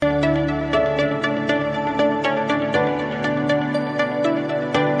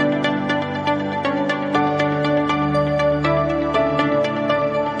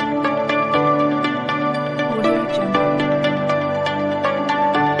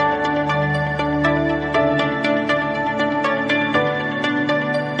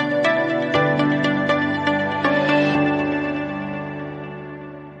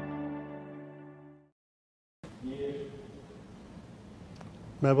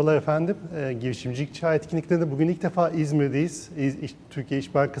Merhabalar efendim. Girişimcilik Çağı etkinliklerinde bugün ilk defa İzmir'deyiz. Türkiye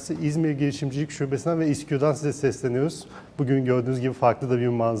İş Bankası İzmir Girişimcilik Şubesi'nden ve İSKİO'dan size sesleniyoruz. Bugün gördüğünüz gibi farklı da bir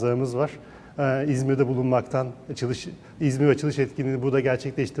manzaramız var. İzmir'de bulunmaktan, İzmir Açılış etkinliğini burada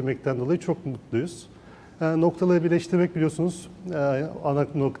gerçekleştirmekten dolayı çok mutluyuz. Noktaları birleştirmek biliyorsunuz ana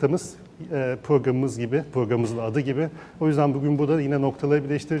noktamız, programımız gibi, programımızın adı gibi. O yüzden bugün burada yine noktaları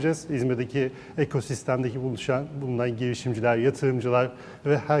birleştireceğiz. İzmir'deki ekosistemdeki bulunan girişimciler, yatırımcılar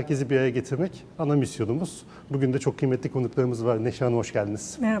ve herkesi bir araya getirmek ana misyonumuz. Bugün de çok kıymetli konuklarımız var. Neşe Hanım hoş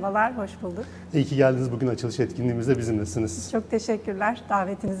geldiniz. Merhabalar, hoş bulduk. İyi ki geldiniz. Bugün açılış etkinliğimizde bizimlesiniz. Çok teşekkürler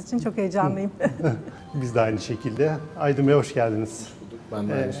davetiniz için. Çok heyecanlıyım. Biz de aynı şekilde. Aydın Bey hoş geldiniz. Ben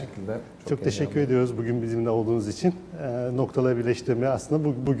de aynı şekilde. Çok teşekkür ediyoruz bugün bizimle olduğunuz için. Noktaları birleştirmeye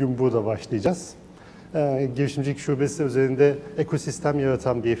aslında bugün burada başlayacağız. Girişimcilik Şubesi üzerinde ekosistem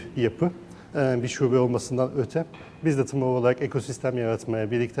yaratan bir yapı. Bir şube olmasından öte. Biz de tüm olarak ekosistem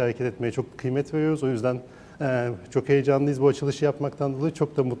yaratmaya, birlikte hareket etmeye çok kıymet veriyoruz. O yüzden çok heyecanlıyız bu açılışı yapmaktan dolayı.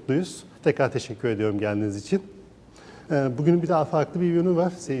 Çok da mutluyuz. Tekrar teşekkür ediyorum geldiğiniz için. Bugün bir daha farklı bir yönü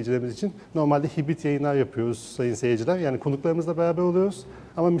var seyircilerimiz için. Normalde hibrit yayınlar yapıyoruz sayın seyirciler. Yani konuklarımızla beraber oluyoruz.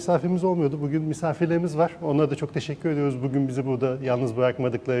 Ama misafirimiz olmuyordu. Bugün misafirlerimiz var. Onlara da çok teşekkür ediyoruz bugün bizi burada yalnız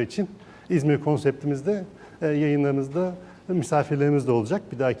bırakmadıkları için. İzmir konseptimizde yayınlarımızda misafirlerimiz de olacak.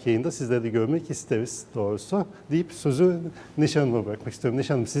 Bir dahaki yayında sizleri de görmek isteriz doğrusu deyip sözü Neşe Hanım'a bırakmak istiyorum.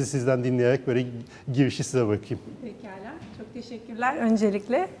 Neşe Hanım sizi sizden dinleyerek böyle girişi size bırakayım. Pekala, çok teşekkürler.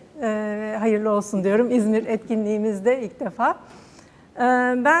 Öncelikle hayırlı olsun diyorum İzmir etkinliğimizde ilk defa.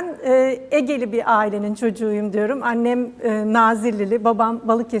 Ben Egeli bir ailenin çocuğuyum diyorum. Annem Nazirlili, babam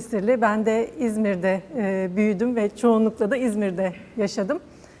Balıkesirli. Ben de İzmir'de büyüdüm ve çoğunlukla da İzmir'de yaşadım.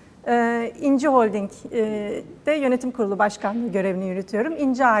 İnci Holding'de yönetim kurulu başkanlığı görevini yürütüyorum.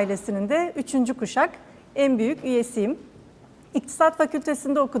 İnci ailesinin de 3. kuşak en büyük üyesiyim. İktisat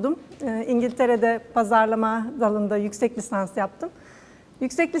Fakültesinde okudum. İngiltere'de pazarlama dalında yüksek lisans yaptım.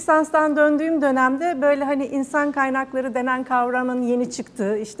 Yüksek lisanstan döndüğüm dönemde böyle hani insan kaynakları denen kavramın yeni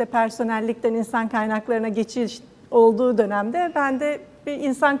çıktığı, işte personellikten insan kaynaklarına geçiş olduğu dönemde ben de bir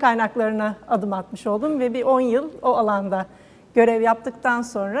insan kaynaklarına adım atmış oldum ve bir 10 yıl o alanda görev yaptıktan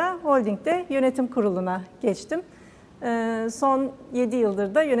sonra holdingde yönetim kuruluna geçtim. Son 7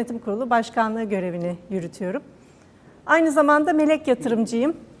 yıldır da yönetim kurulu başkanlığı görevini yürütüyorum. Aynı zamanda melek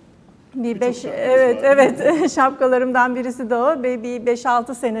yatırımcıyım. Evet şapkalarımdan birisi de o. Bir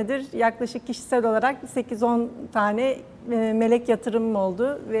 5-6 senedir yaklaşık kişisel olarak 8-10 tane melek yatırımım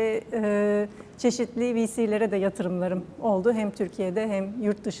oldu ve çeşitli VC'lere de yatırımlarım oldu. Hem Türkiye'de hem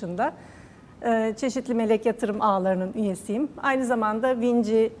yurt dışında. Çeşitli melek yatırım ağlarının üyesiyim. Aynı zamanda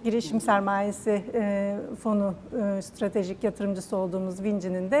Vinci Girişim Sermayesi Fonu stratejik yatırımcısı olduğumuz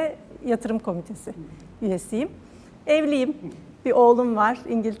Vinci'nin de yatırım komitesi üyesiyim. Evliyim. Bir oğlum var.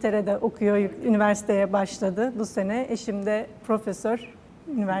 İngiltere'de okuyor. Üniversiteye başladı bu sene. Eşim de profesör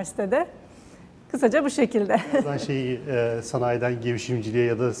üniversitede. Kısaca bu şekilde. Sanayiden girişimciliğe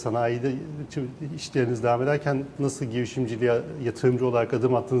ya da sanayide işleriniz devam ederken nasıl girişimciliğe yatırımcı olarak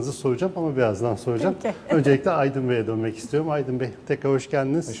adım attığınızı soracağım ama birazdan soracağım. Peki. Öncelikle Aydın Bey'e dönmek istiyorum. Aydın Bey tekrar hoş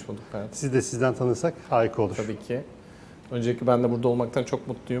geldiniz. Hoş bulduk. Evet. Siz de sizden tanırsak harika olur. Tabii ki. Öncelikle ben de burada olmaktan çok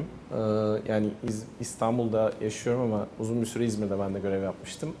mutluyum. Yani İstanbul'da yaşıyorum ama uzun bir süre İzmir'de ben de görev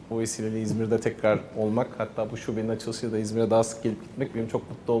yapmıştım. O vesileyle İzmir'de tekrar olmak, hatta bu şubenin açılışıyla da İzmir'e daha sık gelip gitmek benim çok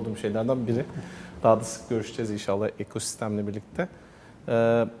mutlu olduğum şeylerden biri. Daha da sık görüşeceğiz inşallah ekosistemle birlikte.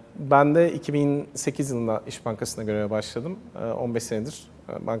 Ben de 2008 yılında İş Bankası'na göreve başladım. 15 senedir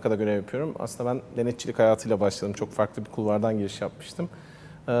bankada görev yapıyorum. Aslında ben denetçilik hayatıyla başladım. Çok farklı bir kulvardan giriş yapmıştım.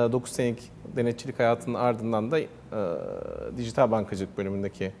 9 senelik denetçilik hayatının ardından da dijital bankacılık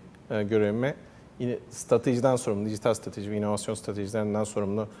bölümündeki görevime yine stratejiden sorumlu, dijital strateji ve inovasyon stratejilerinden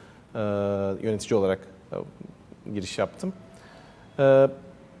sorumlu yönetici olarak giriş yaptım.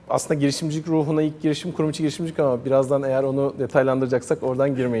 Aslında girişimcilik ruhuna ilk girişim kurum içi girişimcilik ama birazdan eğer onu detaylandıracaksak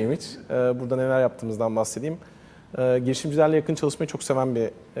oradan girmeyeyim hiç. Burada neler yaptığımızdan bahsedeyim. Girişimcilerle yakın çalışmayı çok seven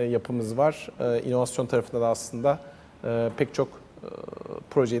bir yapımız var. İnovasyon tarafında da aslında pek çok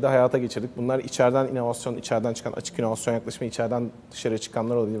projeyi de hayata geçirdik. Bunlar içeriden inovasyon, içeriden çıkan açık inovasyon yaklaşımı, içeriden dışarı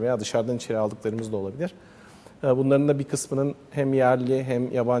çıkanlar olabilir veya dışarıdan içeri aldıklarımız da olabilir. Bunların da bir kısmının hem yerli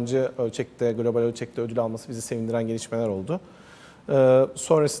hem yabancı ölçekte, global ölçekte ödül alması bizi sevindiren gelişmeler oldu.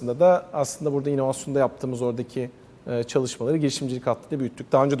 Sonrasında da aslında burada inovasyonda yaptığımız oradaki çalışmaları girişimcilik hattıyla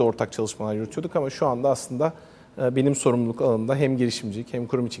büyüttük. Daha önce de ortak çalışmalar yürütüyorduk ama şu anda aslında benim sorumluluk alanımda hem girişimcilik hem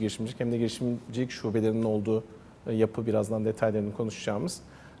kurum içi girişimcilik hem de girişimcilik şubelerinin olduğu yapı, birazdan detaylarını konuşacağımız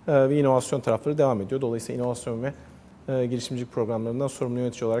ve inovasyon tarafları devam ediyor. Dolayısıyla inovasyon ve girişimcilik programlarından sorumlu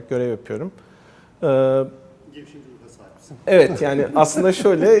yönetici olarak görev yapıyorum. Girişimci ruha sahip. Evet, yani aslında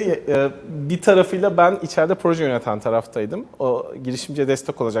şöyle, bir tarafıyla ben içeride proje yöneten taraftaydım. O girişimciye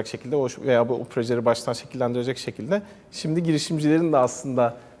destek olacak şekilde veya o projeleri baştan şekillendirecek şekilde. Şimdi girişimcilerin de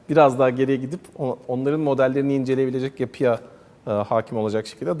aslında biraz daha geriye gidip onların modellerini inceleyebilecek yapıya hakim olacak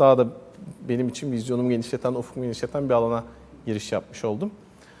şekilde daha da benim için vizyonumu genişleten, ufkumu genişleten bir alana giriş yapmış oldum.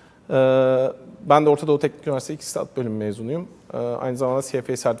 Ben de Orta Doğu Teknik Üniversitesi İktisat Bölümü mezunuyum. Aynı zamanda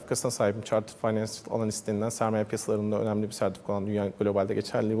CFA sertifikasına sahibim. Chartered Financial Analyst denilen sermaye piyasalarında önemli bir sertifika olan, dünya globalde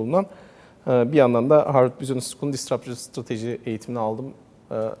geçerli bulunan. Bir yandan da Harvard Business School'un Disruptive Strateji eğitimini aldım.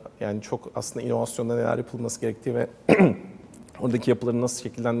 Yani çok aslında inovasyonda neler yapılması gerektiği ve oradaki yapıların nasıl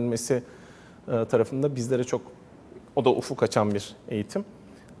şekillendirilmesi tarafında bizlere çok, o da ufuk açan bir eğitim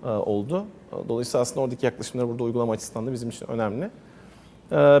oldu. Dolayısıyla aslında oradaki yaklaşımları burada uygulama açısından da bizim için önemli.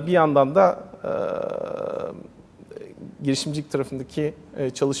 Bir yandan da girişimcilik tarafındaki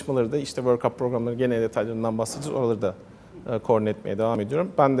çalışmaları da işte workup programları gene detaylarından bahsedeceğiz. Oraları da koordine etmeye devam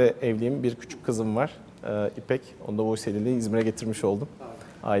ediyorum. Ben de evliyim. Bir küçük kızım var. İpek. Onu da bu vesileyle İzmir'e getirmiş oldum.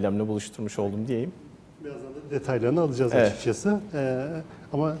 Ailemle buluşturmuş oldum diyeyim. Birazdan da detaylarını alacağız açıkçası.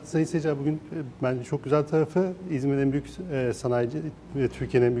 Ama Sayın Seyirciler, bugün bence çok güzel tarafı İzmir'in en büyük sanayici ve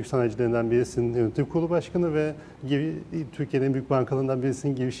Türkiye'nin en büyük sanayicilerinden birisinin yönetim kurulu başkanı ve Türkiye'nin en büyük bankalarından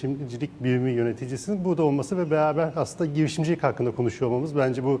birisinin girişimcilik birimi yöneticisinin burada olması ve beraber aslında girişimcilik hakkında konuşuyor olmamız.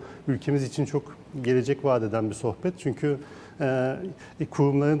 Bence bu ülkemiz için çok gelecek vaat eden bir sohbet. Çünkü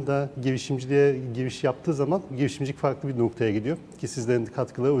kurumların da girişimciliğe giriş yaptığı zaman girişimcilik farklı bir noktaya gidiyor. Ki sizlerin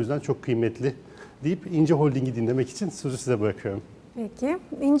katkıları o yüzden çok kıymetli deyip İnce Holding'i dinlemek için sözü size bırakıyorum. Peki.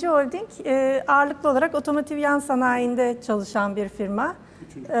 İnce Holding ağırlıklı olarak otomotiv yan sanayinde çalışan bir firma.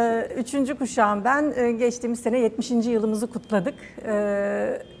 Üçüncü kuşağım ben. Geçtiğimiz sene 70. yılımızı kutladık.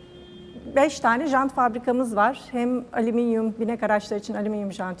 5 tane jant fabrikamız var. Hem alüminyum, binek araçlar için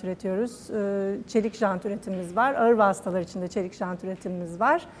alüminyum jant üretiyoruz. Çelik jant üretimimiz var. Ağır vasıtalar için de çelik jant üretimimiz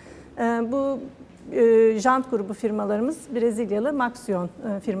var. Bu jant grubu firmalarımız Brezilyalı Maxion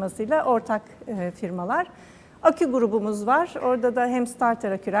firmasıyla ortak firmalar. Akü grubumuz var. Orada da hem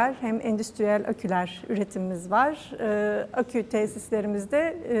starter aküler hem endüstriyel aküler üretimimiz var. Akü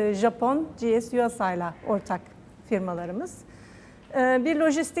tesislerimizde Japon GS Yuasa ile ortak firmalarımız. Bir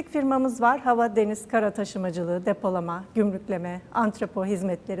lojistik firmamız var. Hava, deniz, kara taşımacılığı, depolama, gümrükleme, antrepo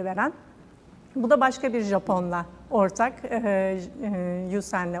hizmetleri veren. Bu da başka bir Japon'la ortak,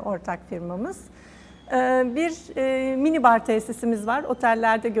 Yusen'le ortak firmamız. Bir minibar tesisimiz var.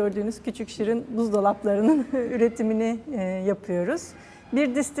 Otellerde gördüğünüz küçük şirin buzdolaplarının üretimini yapıyoruz.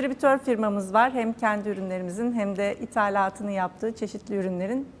 Bir distribütör firmamız var. Hem kendi ürünlerimizin hem de ithalatını yaptığı çeşitli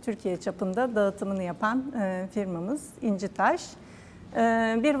ürünlerin Türkiye çapında dağıtımını yapan firmamız İncitaş.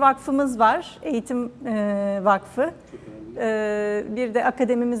 Bir vakfımız var, eğitim vakfı. Bir de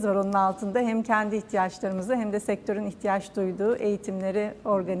akademimiz var onun altında. Hem kendi ihtiyaçlarımızı hem de sektörün ihtiyaç duyduğu eğitimleri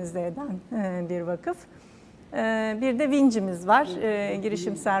organize eden bir vakıf. Bir de vincimiz var,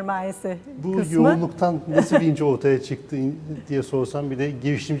 girişim sermayesi Bu kısmı. yoğunluktan nasıl vinci ortaya çıktı diye sorsam, bir de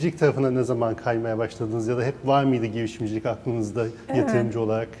girişimcilik tarafına ne zaman kaymaya başladınız ya da hep var mıydı girişimcilik aklınızda yatırımcı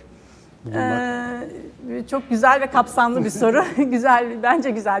olarak bulunmak? Çok güzel ve kapsamlı bir soru. Bence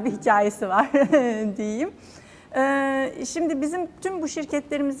güzel bir hikayesi var diyeyim. Şimdi bizim tüm bu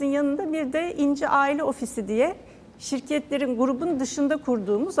şirketlerimizin yanında bir de İnce Aile Ofisi diye şirketlerin grubun dışında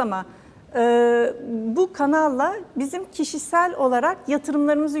kurduğumuz ama bu kanalla bizim kişisel olarak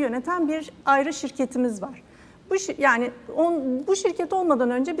yatırımlarımızı yöneten bir ayrı şirketimiz var. Bu şirket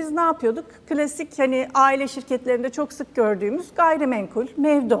olmadan önce biz ne yapıyorduk? Klasik hani aile şirketlerinde çok sık gördüğümüz gayrimenkul,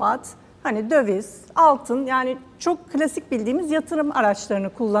 mevduat, hani döviz, altın, yani çok klasik bildiğimiz yatırım araçlarını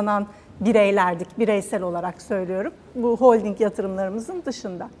kullanan bireylerdik, bireysel olarak söylüyorum. Bu holding yatırımlarımızın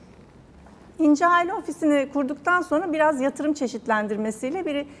dışında. İnce Aile Ofisi'ni kurduktan sonra biraz yatırım çeşitlendirmesiyle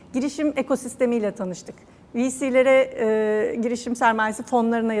bir girişim ekosistemiyle tanıştık. VC'lere, girişim sermayesi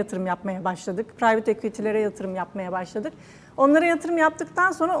fonlarına yatırım yapmaya başladık. Private equity'lere yatırım yapmaya başladık. Onlara yatırım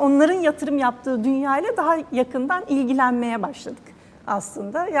yaptıktan sonra onların yatırım yaptığı dünyayla daha yakından ilgilenmeye başladık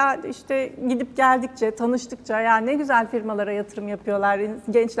aslında. Ya işte gidip geldikçe, tanıştıkça ya ne güzel firmalara yatırım yapıyorlar,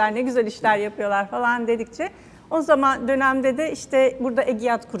 gençler ne güzel işler yapıyorlar falan dedikçe o zaman dönemde de işte burada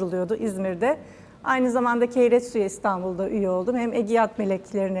EGİAD kuruluyordu İzmir'de. Aynı zamanda Keyretsu'ya İstanbul'da üye oldum. Hem EGİAD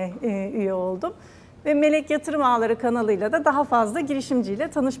meleklerine üye oldum. Ve Melek Yatırım Ağları kanalıyla da daha fazla girişimciyle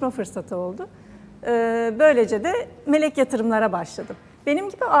tanışma fırsatı oldu. Böylece de Melek Yatırımlara başladım. Benim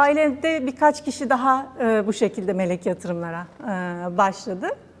gibi ailede birkaç kişi daha bu şekilde Melek Yatırımlara başladı.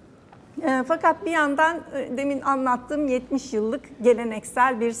 Fakat bir yandan demin anlattığım 70 yıllık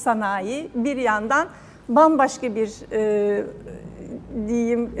geleneksel bir sanayi, bir yandan bambaşka bir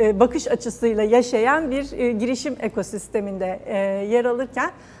diyeyim bakış açısıyla yaşayan bir girişim ekosisteminde yer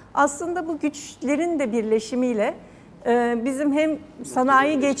alırken aslında bu güçlerin de birleşimiyle bizim hem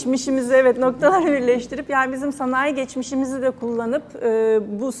sanayi geçmişimizi noktaları birleştirip yani bizim sanayi geçmişimizi de kullanıp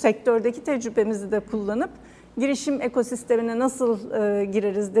bu sektördeki tecrübemizi de kullanıp girişim ekosistemine nasıl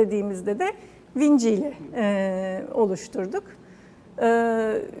gireriz dediğimizde de Vinci ile oluşturduk.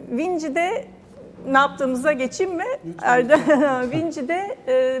 Vinci'de ne yaptığımıza geçeyim mi? Vinci'de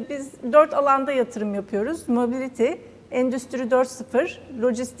biz 4 alanda yatırım yapıyoruz. Mobility, Endüstri 4.0,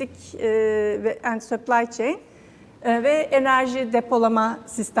 Lojistik and Supply Chain ve enerji depolama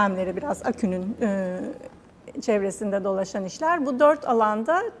sistemleri, biraz akünün çevresinde dolaşan işler. Bu 4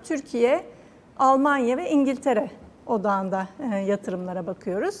 alanda Türkiye, Almanya ve İngiltere odağında yatırımlara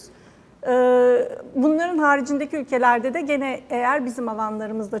bakıyoruz. Bunların haricindeki ülkelerde de gene eğer bizim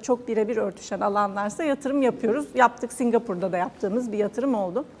alanlarımızda çok birebir örtüşen alanlarsa yatırım yapıyoruz. Yaptık, Singapur'da da yaptığımız bir yatırım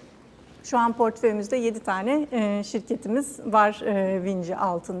oldu. Şu an portföyümüzde 7 tane şirketimiz var Vinci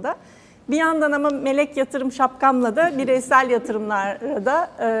altında. Bir yandan ama melek yatırım şapkamla da bireysel yatırımlara da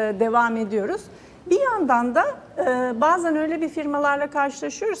devam ediyoruz. Bir yandan da bazen öyle bir firmalarla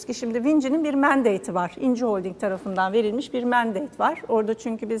karşılaşıyoruz ki şimdi Vinci'nin bir mandate'i var. İnci Holding tarafından verilmiş bir mandate var. Orada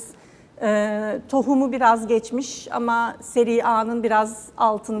çünkü biz tohumu biraz geçmiş ama seri A'nın biraz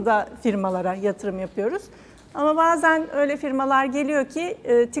altında firmalara yatırım yapıyoruz. Ama bazen öyle firmalar geliyor ki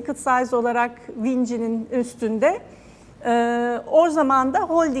ticket size olarak Vinci'nin üstünde. O zaman da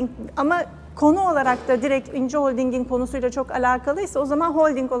holding ama konu olarak da direkt İnci Holding'in konusuyla çok alakalıysa o zaman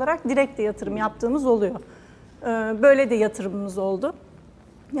holding olarak direkt de yatırım yaptığımız oluyor. Böyle de yatırımımız oldu.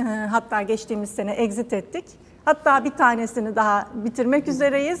 Hatta geçtiğimiz sene exit ettik. Hatta bir tanesini daha bitirmek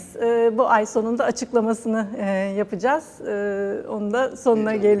üzereyiz. Bu ay sonunda açıklamasını yapacağız. Onun da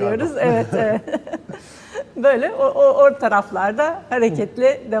sonuna geliyoruz. Evet. Böyle o taraflarda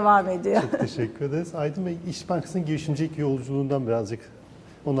hareketli devam ediyor. Çok teşekkür ederiz. Aydın Bey, İş Bankası'nın girişimcilik yolculuğundan birazcık,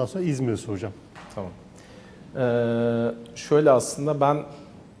 ondan sonra İzmir'i soracağım. Tamam. Şöyle aslında ben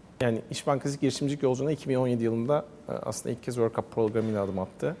yani İş Bankası girişimcilik yolculuğuna 2017 yılında aslında ilk kez Workup programıyla adım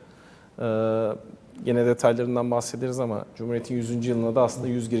attı. Gene detaylarından bahsederiz ama Cumhuriyet'in 100. yılına da aslında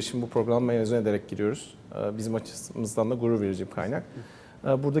 100 girişim bu programı mezun ederek giriyoruz. Bizim açımızdan da gurur verici bir kaynak.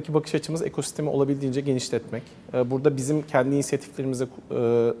 Buradaki bakış açımız ekosistemi olabildiğince genişletmek. Burada bizim kendi inisiyatiflerimize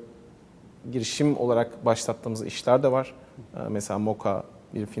girişim olarak başlattığımız işler de var. Mesela Moka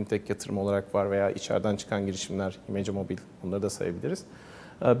bir fintech yatırımı olarak var veya içeriden çıkan girişimler, İmece Mobil, onları da sayabiliriz.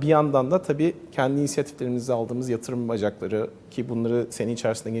 Bir yandan da tabii kendi inisiyatiflerimizde aldığımız yatırım bacakları ki bunları sene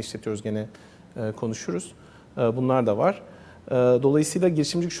içerisinde genişletiyoruz, gene konuşuruz. Bunlar da var. Dolayısıyla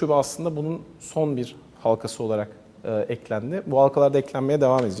girişimcilik şube aslında bunun son bir halkası olarak eklendi. Bu halkalar da eklenmeye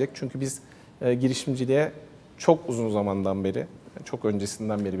devam edecek. Çünkü biz girişimciliğe çok uzun zamandan beri, çok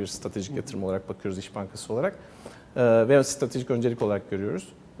öncesinden beri bir stratejik yatırım olarak bakıyoruz İş Bankası olarak. Ve stratejik öncelik olarak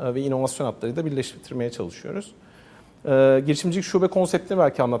görüyoruz. Ve inovasyon hatları da birleştirmeye çalışıyoruz. Girişimcilik şube konseptini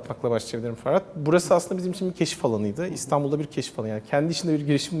belki anlatmakla başlayabilirim Ferhat. Burası aslında bizim için bir keşif alanıydı. İstanbul'da bir keşif alanı. Yani kendi içinde bir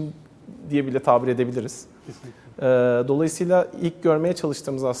girişim diye bile tabir edebiliriz. Dolayısıyla ilk görmeye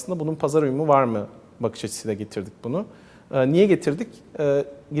çalıştığımız aslında bunun pazar uyumu var mı bakış açısıyla getirdik bunu. Niye getirdik?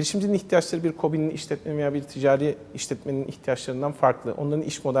 Girişimcinin ihtiyaçları bir KOBİ'nin işletme veya bir ticari işletmenin ihtiyaçlarından farklı. Onların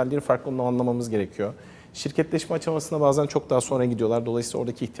iş modelleri farklı, onu anlamamız gerekiyor. Şirketleşme aşamasına bazen çok daha sonra gidiyorlar. Dolayısıyla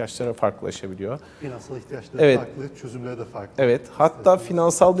oradaki ihtiyaçlara farklılaşabiliyor. Finansal ihtiyaçları farklı, çözümleri de farklı. Evet, hatta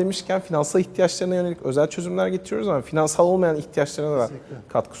finansal demişken finansal ihtiyaçlarına yönelik özel çözümler getiriyoruz ama finansal olmayan ihtiyaçlarına da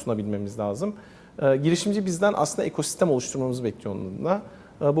katkı sunabilmemiz lazım. Girişimci bizden aslında ekosistem oluşturmamızı bekliyor onunla.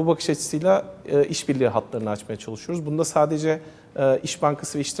 Bu bakış açısıyla işbirliği hatlarını açmaya çalışıyoruz. Bunda sadece İş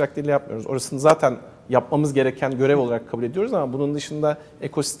Bankası ve iştirakleriyle yapmıyoruz. Orasını zaten yapmamız gereken görev olarak kabul ediyoruz ama bunun dışında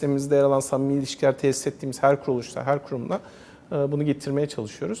ekosistemimizde yer alan samimi ilişkiler tesis ettiğimiz her kuruluşta, her kurumla bunu getirmeye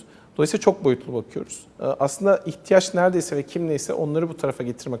çalışıyoruz. Dolayısıyla çok boyutlu bakıyoruz. Aslında ihtiyaç neredeyse ve kim neyse onları bu tarafa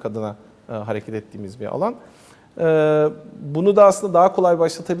getirmek adına hareket ettiğimiz bir alan. Bunu da aslında daha kolay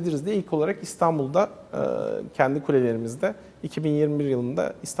başlatabiliriz diye ilk olarak İstanbul'da kendi kulelerimizde 2021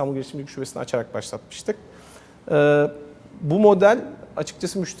 yılında İstanbul Girişimcilik Şubesi'ni açarak başlatmıştık. Bu model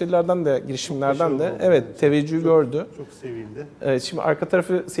açıkçası müşterilerden de, girişimlerden de teveccüh gördü. Çok sevildi. Şimdi arka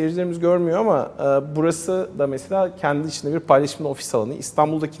tarafı seyircilerimiz görmüyor ama burası da mesela kendi içinde bir paylaşımlı ofis alanı.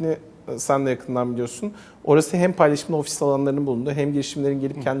 İstanbul'dakini sen de yakından biliyorsun. Orası hem paylaşımlı ofis alanlarının bulunduğu hem girişimlerin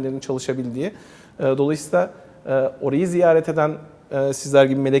gelip kendilerinin çalışabildiği. Dolayısıyla orayı ziyaret eden sizler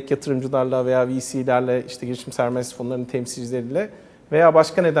gibi melek yatırımcılarla veya VC'lerle, işte girişim sermayesi fonlarının temsilcileriyle veya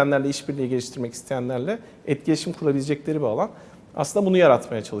başka nedenlerle işbirliği geliştirmek isteyenlerle etkileşim kurabilecekleri bir alan. Aslında bunu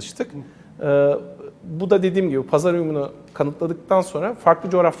yaratmaya çalıştık. Bu da dediğim gibi pazar uyumunu kanıtladıktan sonra farklı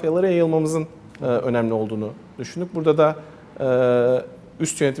coğrafyalara yayılmamızın önemli olduğunu düşündük. Burada da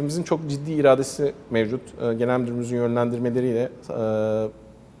üst yönetimimizin çok ciddi iradesi mevcut. Genel müdürümüzün yönlendirmeleriyle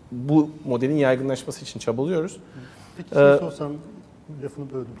bu modelin yaygınlaşması için çabalıyoruz. Peki sorsam, lafını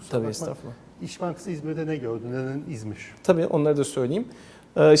böldüm. Tabii, estağfurullah. İş Bankası İzmir'de ne gördü? Neden İzmir? Tabii, onları da söyleyeyim.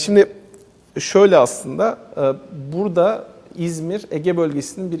 Şimdi şöyle aslında, burada İzmir, Ege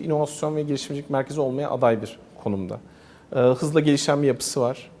bölgesinin bir inovasyon ve girişimcilik merkezi olmaya aday bir konumda. Hızla gelişen bir yapısı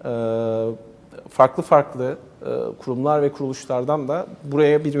var. Farklı farklı kurumlar ve kuruluşlardan da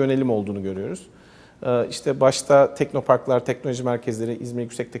buraya bir yönelim olduğunu görüyoruz. İşte başta teknoparklar, teknoloji merkezleri, İzmir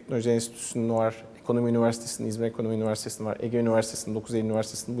Yüksek Teknoloji Enstitüsü'nün var, Ekonomi Üniversitesi'nin, İzmir Ekonomi Üniversitesi'nin var, Ege Üniversitesi'nin, 9 Eylül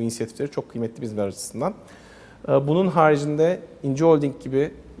Üniversitesi'nin bu inisiyatifleri çok kıymetli bizler açısından. Bunun haricinde İnci Holding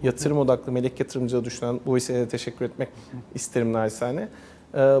gibi yatırım odaklı, melek yatırımcılığı düşünen bu vesileyle teşekkür etmek isterim naçizane.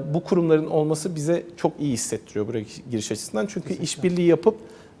 Bu kurumların olması bize çok iyi hissettiriyor buraya giriş açısından. Çünkü işbirliği yapıp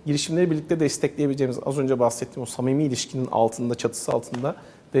girişimleri birlikte destekleyebileceğimiz, az önce bahsettiğim o samimi ilişkinin altında, çatısı altında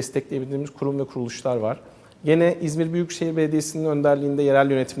destekleyebildiğimiz kurum ve kuruluşlar var. Gene İzmir Büyükşehir Belediyesi'nin önderliğinde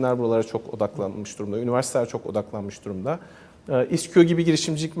yerel yönetimler buralara çok odaklanmış durumda. Üniversiteler çok odaklanmış durumda. İSKİO gibi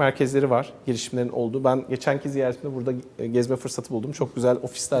girişimcilik merkezleri var, girişimlerin olduğu. Ben geçenki ziyaretimde burada gezme fırsatı buldum. Çok güzel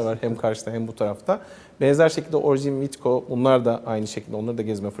ofisler var hem karşıda hem bu tarafta. Benzer şekilde Origin, Vitco, bunlar da aynı şekilde, onları da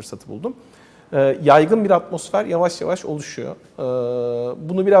gezme fırsatı buldum. Yaygın bir atmosfer yavaş yavaş oluşuyor.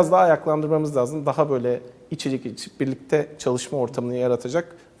 Bunu biraz daha ayaklandırmamız lazım. Daha böyle içecek içip birlikte çalışma ortamını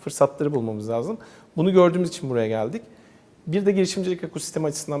yaratacak fırsatları bulmamız lazım. Bunu gördüğümüz için buraya geldik. Bir de girişimcilik ekosistemi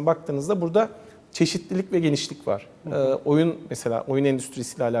açısından baktığınızda burada çeşitlilik ve genişlik var. Oyun, mesela oyun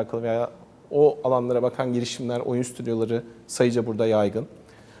endüstrisiyle alakalı veya o alanlara bakan girişimler, oyun stüdyoları sayıca burada yaygın.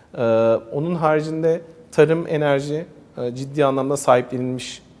 Onun haricinde tarım, enerji ciddi anlamda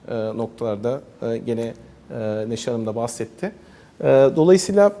sahiplenilmiş noktalarda, gene Neşe Hanım da bahsetti.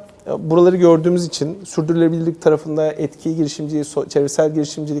 Dolayısıyla buraları gördüğümüz için sürdürülebilirlik tarafında etki girişimciliği, çevresel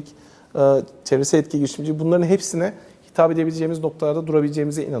girişimcilik, çevresel etki girişimciliği, bunların hepsine hitap edebileceğimiz noktalarda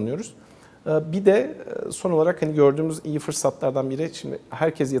durabileceğimize inanıyoruz. Bir de son olarak hani gördüğümüz iyi fırsatlardan biri, şimdi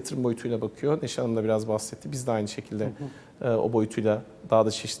herkes yatırım boyutuyla bakıyor. Neşe Hanım da biraz bahsetti. Biz de aynı şekilde o boyutuyla daha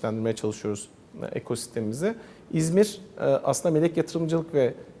da çeşitlendirmeye çalışıyoruz ekosistemimizi. İzmir aslında melek yatırımcılık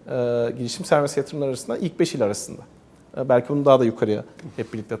ve girişim sermaye yatırımları arasında ilk 5 il arasında. Belki bunu daha da yukarıya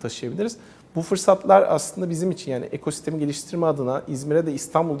hep birlikte taşıyabiliriz. Bu fırsatlar aslında bizim için, yani ekosistemi geliştirme adına İzmir'e de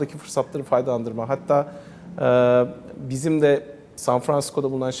İstanbul'daki fırsatları faydalandırma. Hatta bizim de San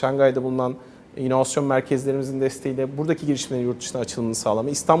Francisco'da bulunan, Şangay'da bulunan inovasyon merkezlerimizin desteğiyle buradaki girişimlerin yurt dışına açılımını sağlama,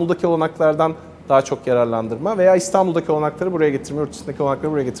 İstanbul'daki olanaklardan daha çok yararlandırma veya İstanbul'daki olanakları buraya getirme, yurt dışındaki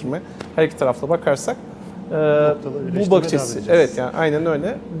olanakları buraya getirme, her iki tarafla bakarsak bu bakış açısı. Evet, yani aynen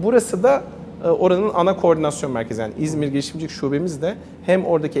öyle. Burası da oranın ana koordinasyon merkezi. Yani İzmir Girişimcilik Şubemiz de hem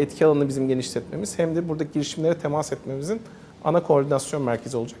oradaki etki alanını bizim genişletmemiz hem de buradaki girişimlere temas etmemizin ana koordinasyon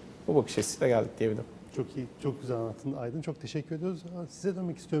merkezi olacak. Bu bakış açısıyla geldik diyebilirim. Çok iyi, çok güzel anlattın Aydın. Çok teşekkür ediyoruz. Size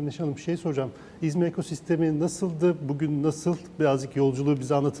dönmek istiyorum Neşe Hanım. Bir şey soracağım. İzmir ekosistemi nasıldı, bugün nasıl? Birazcık yolculuğu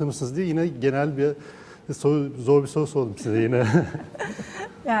bize anlatır mısınız diye yine genel bir soru, zor bir soru sordum size yine.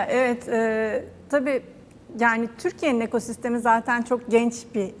 Ya evet, tabii yani Türkiye'nin ekosistemi zaten çok genç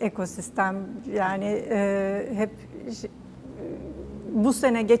bir ekosistem. Yani hep bu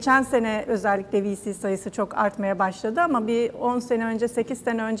sene, geçen sene özellikle VC sayısı çok artmaya başladı ama bir 10 sene önce, 8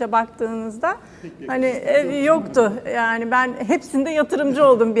 sene önce baktığınızda hani yoktu. Yani ben hepsinde yatırımcı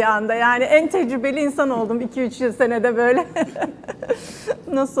oldum bir anda. Yani en tecrübeli insan oldum 2-3 senede böyle.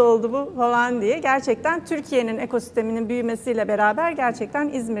 Nasıl oldu bu falan diye. Gerçekten Türkiye'nin ekosisteminin büyümesiyle beraber gerçekten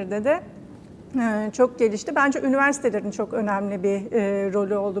İzmir'de de çok gelişti. Bence üniversitelerin çok önemli bir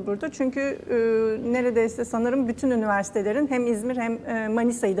rolü oldu burada. Çünkü neredeyse sanırım bütün üniversitelerin, hem İzmir hem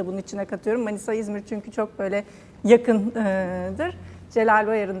Manisa'yı da bunun içine katıyorum. Manisa, İzmir çünkü çok böyle yakındır. Celal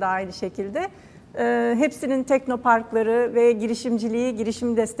Bayar'ın da aynı şekilde. Hepsinin teknoparkları ve girişimciliği,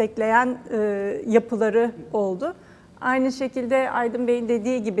 girişimi destekleyen yapıları oldu. Aynı şekilde Aydın Bey'in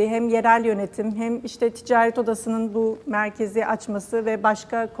dediği gibi hem yerel yönetim hem işte ticaret odasının bu merkezi açması ve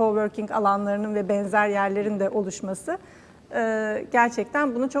başka coworking alanlarının ve benzer yerlerin de oluşması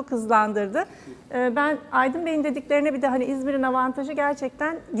gerçekten bunu çok hızlandırdı. Ben Aydın Bey'in dediklerine bir de hani İzmir'in avantajı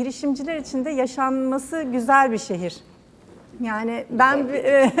gerçekten girişimciler için de yaşanması güzel bir şehir. Yani ben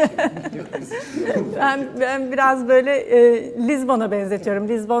biraz böyle Lizbon'a benzetiyorum.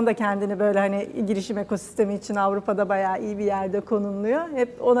 Lizbon da kendini böyle hani girişim ekosistemi için Avrupa'da bayağı iyi bir yerde konumluyor. Hep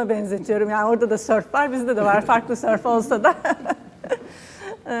ona benzetiyorum. Yani orada da sörf var, bizde de var. Farklı sörf olsa da.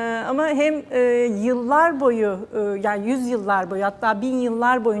 Ama hem yıllar boyu, yani 100 yıllar boyu, hatta 1000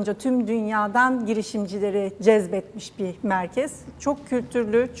 yıllar boyunca tüm dünyadan girişimcileri cezbetmiş bir merkez. Çok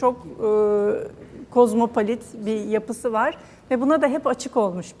kültürlü, çok kozmopolit bir yapısı var ve buna da hep açık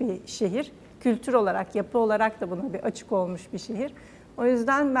olmuş bir şehir. Kültür olarak, yapı olarak da buna bir açık olmuş bir şehir. O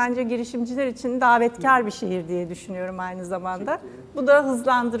yüzden bence girişimciler için davetkar bir şehir diye düşünüyorum aynı zamanda. Bu da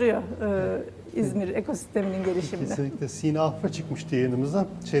hızlandırıyor İzmir ekosisteminin gelişimini. Kesinlikle. Sina Afra çıkmıştı yayınımıza.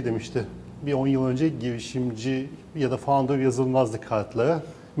 Şey demişti, bir 10 yıl önce girişimci ya da founder yazılmazdı kartlara.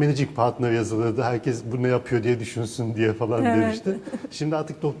 Managing partner yazılırdı. Herkes bu ne yapıyor diye düşünsün diye falan demişti. Şimdi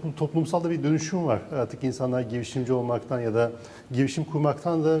artık toplumsal da bir dönüşüm var. Artık insanlar girişimci olmaktan ya da girişim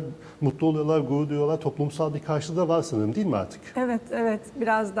kurmaktan da mutlu oluyorlar, gurur duyuyorlar. Toplumsal bir karşılığı var sanırım, değil mi artık? Evet, evet.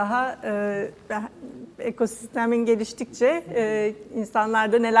 Biraz daha ekosistemin geliştikçe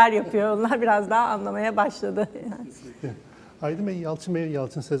insanlar da neler yapıyor onlar biraz daha anlamaya başladı. Yani. Aydın Bey,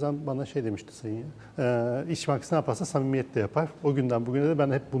 Yalçın Sezen bana şey demişti sayın. İş Bankası ne yaparsa samimiyetle yapar. O günden bugüne de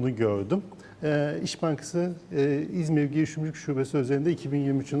ben hep bunu gördüm. İş Bankası İzmir Girişimcilik Şubesi üzerinde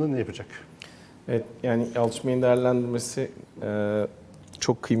 2023 yılında ne yapacak? Evet, yani Yalçın Bey'in değerlendirmesi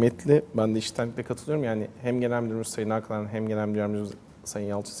çok kıymetli. Ben de içtenlikle katılıyorum. Yani hem Genel Müdürümüz Sayın Aklan hem Genel Müdürümüz Sayın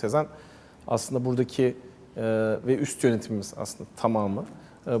Yalçın Sezen aslında buradaki ve üst yönetimimiz aslında tamamı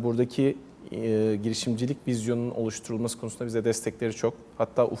buradaki girişimcilik vizyonunun oluşturulması konusunda bize destekleri çok.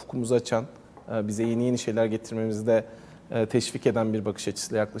 Hatta ufkumuzu açan, bize yeni şeyler getirmemizde teşvik eden bir bakış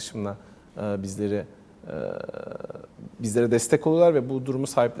açısıyla, yaklaşımla bizlere destek oluyorlar ve bu durumu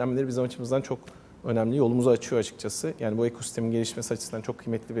sahiplenmeleri bizim açımızdan çok önemli. Yolumuzu açıyor açıkçası. Yani bu ekosistemin gelişmesi açısından çok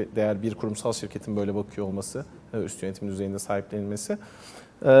kıymetli bir değer. Bir kurumsal şirketin böyle bakıyor olması, üst yönetim düzeyinde sahiplenilmesi.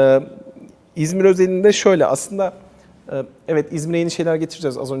 İzmir özelinde şöyle aslında, evet İzmir'e yeni şeyler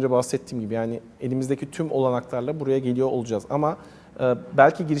getireceğiz az önce bahsettiğim gibi. Yani elimizdeki tüm olanaklarla buraya geliyor olacağız. Ama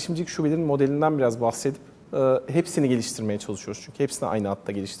belki girişimcilik şubelerinin modelinden biraz bahsedip hepsini geliştirmeye çalışıyoruz. Çünkü hepsini aynı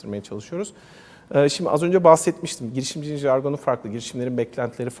hatta geliştirmeye çalışıyoruz. Şimdi az önce bahsetmiştim. Girişimcinin jargonu farklı, girişimlerin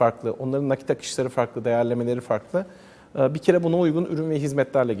beklentileri farklı, onların nakit akışları farklı, değerlemeleri farklı. Bir kere buna uygun ürün ve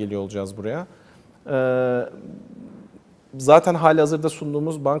hizmetlerle geliyor olacağız buraya. Zaten halihazırda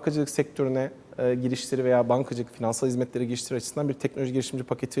sunduğumuz bankacılık sektörüne girişleri veya bankacılık, finansal hizmetleri girişleri açısından bir teknolojik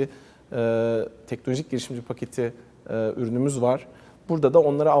girişimci paketi ürünümüz var. Burada da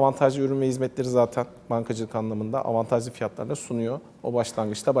onlara avantajlı ürün ve hizmetleri zaten bankacılık anlamında avantajlı fiyatlarla sunuyor. O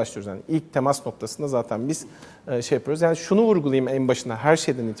başlangıçta başlıyoruz. Yani ilk temas noktasında zaten biz şey yapıyoruz. Yani şunu vurgulayayım en başına her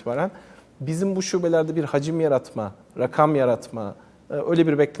şeyden itibaren. Bizim bu şubelerde bir hacim yaratma, rakam yaratma, öyle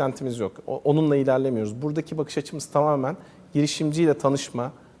bir beklentimiz yok. Onunla ilerlemiyoruz. Buradaki bakış açımız tamamen girişimciyle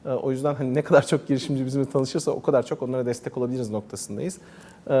tanışma. O yüzden hani ne kadar çok girişimci bizimle tanışırsa o kadar çok onlara destek olabiliriz noktasındayız.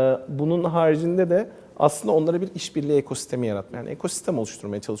 Bunun haricinde de aslında onlara bir işbirliği ekosistemi yaratma. Yani ekosistem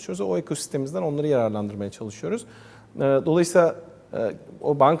oluşturmaya çalışıyoruz. O ekosistemimizden onları yararlandırmaya çalışıyoruz. Dolayısıyla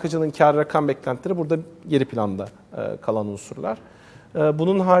o bankacının kar rakam beklentileri burada geri planda kalan unsurlar.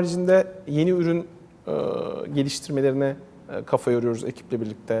 Bunun haricinde yeni ürün geliştirmelerine kafa yoruyoruz ekiple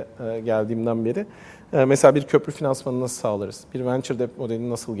birlikte geldiğimden beri. Mesela bir köprü finansmanı nasıl sağlarız? Bir venture debt modelini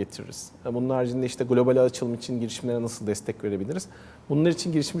nasıl getiririz? Bunun haricinde işte global açılım için girişimlere nasıl destek verebiliriz? Bunlar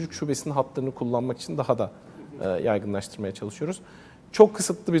için girişimcilik şubesinin hatlarını kullanmak için daha da yaygınlaştırmaya çalışıyoruz. Çok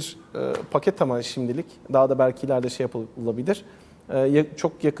kısıtlı bir paket ama şimdilik daha da belki ileride şey yapılabilir.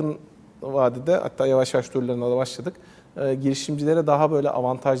 Çok yakın vadede hatta yavaş yavaş duyurularına da başladık. Girişimcilere daha böyle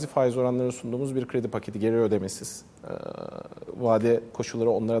avantajlı faiz oranlarını sunduğumuz bir kredi paketi, geri ödemesiz, vade koşulları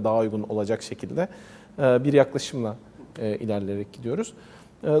onlara daha uygun olacak şekilde bir yaklaşımla ilerleyerek gidiyoruz.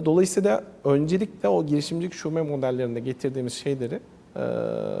 Dolayısıyla öncelikle o girişimcilik şube modellerinde getirdiğimiz şeyleri,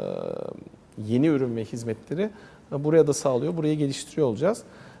 yeni ürün ve hizmetleri buraya da sağlıyor, buraya geliştiriyor olacağız.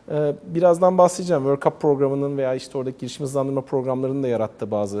 Birazdan bahsedeceğim. World Cup programının veya işte oradaki girişim hızlandırma programlarının da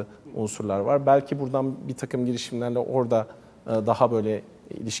yarattığı bazı unsurlar var. Belki buradan bir takım girişimlerle orada daha böyle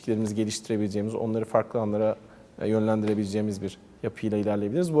ilişkilerimizi geliştirebileceğimiz, onları farklı alanlara yönlendirebileceğimiz bir yapıyla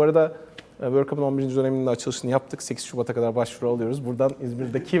ilerleyebiliriz. Bu arada World Cup'ın 11. döneminin de açılışını yaptık. 8 Şubat'a kadar başvuru alıyoruz. Buradan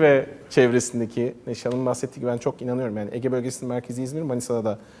İzmir'deki ve çevresindeki, Neşe Hanım'ın bahsettiği gibi ben çok inanıyorum. Yani Ege bölgesinin merkezi İzmir, Manisa'da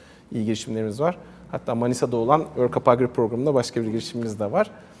da iyi girişimlerimiz var. Hatta Manisa'da olan World Cup Agri programında başka bir girişimimiz de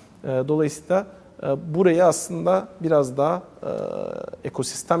var. Dolayısıyla burayı aslında biraz daha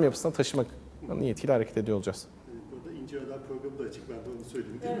ekosistem yapısına taşımak niyetiyle hareket ediyor olacağız. Burada İnce Öder programı da açık, ben de onu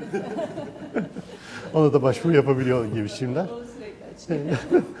söyleyeyim değil mi? Ona da başvuru yapabiliyor girişimler.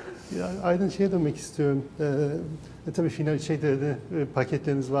 Aydın şeye dönmek istiyorum. Tabii final de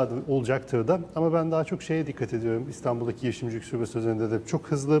paketleriniz vardı, olacaktır da. Ama ben daha çok şeye dikkat ediyorum. İstanbul'daki girişimcilik şubesi üzerinde de çok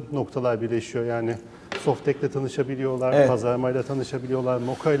hızlı noktalar birleşiyor. Yani Softek'le tanışabiliyorlar, Evet. pazarlamayla tanışabiliyorlar,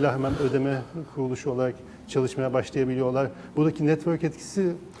 Moka'yla hemen ödeme kuruluşu olarak çalışmaya başlayabiliyorlar. Buradaki network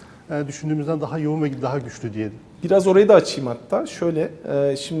etkisi düşündüğümüzden daha yoğun ve daha güçlü diye. Biraz orayı da açayım hatta. Şöyle,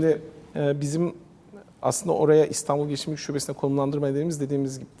 şimdi bizim aslında oraya İstanbul Girişimcilik Şubesi'ne konumlandırma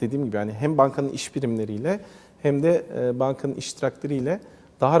dediğim gibi yani hem bankanın iş birimleriyle hem de bankanın iştirakleriyle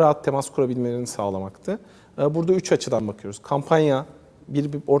daha rahat temas kurabilmelerini sağlamaktı. Burada 3 açıdan bakıyoruz. Kampanya, bir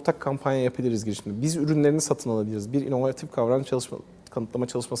ortak kampanya yapabiliriz girişimde. Biz ürünlerini satın alabiliriz. Bir inovatif kavram kanıtlama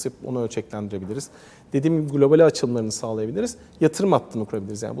çalışması yapıp onu ölçeklendirebiliriz. Dediğim gibi globale açılımlarını sağlayabiliriz. Yatırım hattını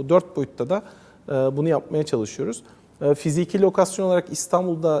kurabiliriz. Yani bu 4 boyutta da bunu yapmaya çalışıyoruz. Fiziki lokasyon olarak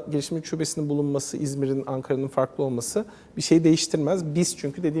İstanbul'da girişimcilik şubesinin bulunması, İzmir'in, Ankara'nın farklı olması bir şey değiştirmez. Biz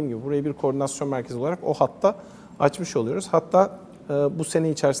çünkü dediğim gibi burayı bir koordinasyon merkezi olarak o hatta açmış oluyoruz. Hatta bu sene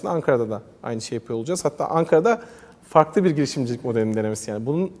içerisinde Ankara'da da aynı şey yapıyor olacağız. Hatta Ankara'da farklı bir girişimcilik modelinin denemesi yani.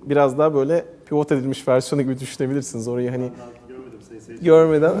 Bunun biraz daha böyle pivot edilmiş versiyonu gibi düşünebilirsiniz. Orayı hani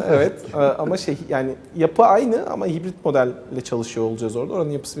görmeden evet ama yani yapı aynı ama hibrit modelle çalışıyor olacağız orada. Oranın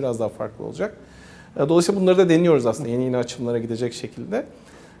yapısı biraz daha farklı olacak. Dolayısıyla bunları da deniyoruz aslında yeni açılımlara gidecek şekilde.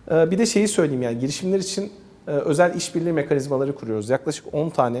 Bir de şeyi söyleyeyim yani girişimler için özel işbirliği mekanizmaları kuruyoruz. Yaklaşık 10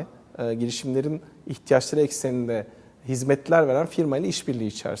 tane girişimlerin ihtiyaçları ekseninde hizmetler veren firmayla işbirliği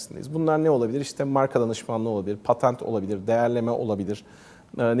içerisindeyiz. Bunlar ne olabilir? İşte marka danışmanlığı olabilir, patent olabilir, değerleme olabilir,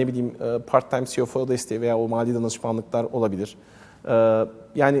 ne bileyim part-time CFO desteği veya o mali danışmanlıklar olabilir.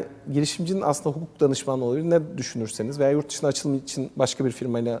 Yani girişimcinin aslında hukuk danışmanlığı olabilir ne düşünürseniz veya yurt dışına açılım için başka bir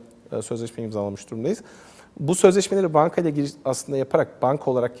firmayla sözleşme imzalamış durumdayız. Bu sözleşmeleri bankayla aslında yaparak,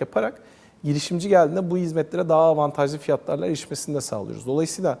 banka olarak yaparak girişimci geldiğinde bu hizmetlere daha avantajlı fiyatlarla erişmesini de sağlıyoruz.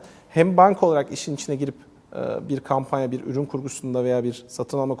 Dolayısıyla hem banka olarak işin içine girip bir kampanya, bir ürün kurgusunda veya bir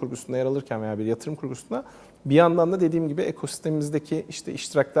satın alma kurgusunda yer alırken veya bir yatırım kurgusunda bir yandan da dediğim gibi ekosistemimizdeki işte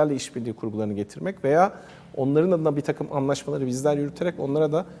iştiraklerle işbirliği kurgularını getirmek veya onların adına bir takım anlaşmaları bizler yürüterek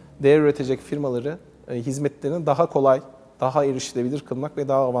onlara da değer üretecek firmaları hizmetlerini daha kolay, daha erişilebilir kılmak ve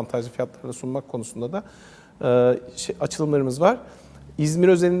daha avantajlı fiyatlarla sunmak konusunda da açılımlarımız var. İzmir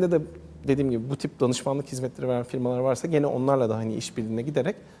özelinde de dediğim gibi bu tip danışmanlık hizmetleri veren firmalar varsa gene onlarla da hani işbirliğine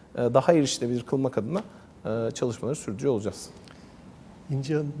giderek daha erişilebilir kılmak adına çalışmaları sürdürüyor olacağız.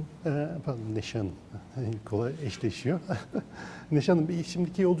 İnci Hanım, Neşe Hanım kolay eşleşiyor. Neşe Hanım,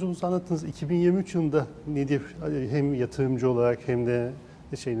 şimdiki yolculuğunuzu anlattınız. 2023 yılında nedir? Hem yatırımcı olarak hem de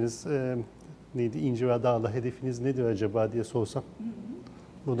neydi? İnci ve Dağ'la hedefiniz nedir acaba diye sorsam.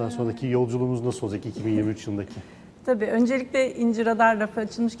 Bundan sonraki yolculuğumuz nasıl olacak 2023 yılındaki? Tabii öncelikle İnci Radar lafı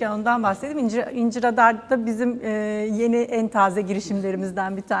açılmışken ondan bahsedeyim. İnci Radar da bizim yeni en taze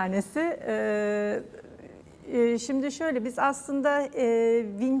girişimlerimizden bir tanesi. Şimdi şöyle biz aslında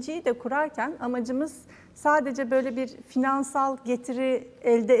Vinci'yi de kurarken amacımız sadece böyle bir finansal getiri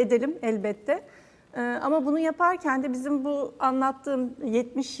elde edelim elbette. Ama bunu yaparken de bizim bu anlattığım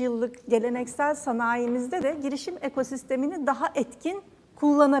 70 yıllık geleneksel sanayimizde de girişim ekosistemini daha etkin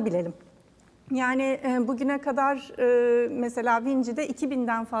kullanabilelim. Yani bugüne kadar mesela Vinci'de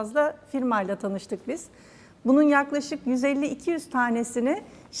 2000'den fazla firmayla tanıştık biz. Bunun yaklaşık 150-200 tanesini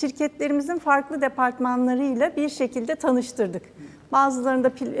şirketlerimizin farklı departmanlarıyla bir şekilde tanıştırdık. Bazılarında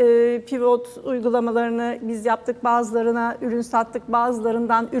pivot uygulamalarını biz yaptık, bazılarına ürün sattık,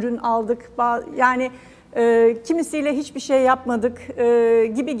 bazılarından ürün aldık. Yani kimisiyle hiçbir şey yapmadık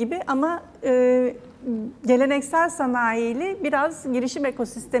gibi ama geleneksel sanayiyle biraz girişim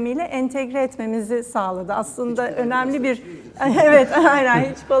ekosistemiyle entegre etmemizi sağladı. Aslında önemli bir, evet aynen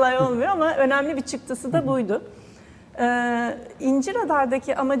hiç kolay olmuyor ama önemli bir çıktısı da buydu. İnci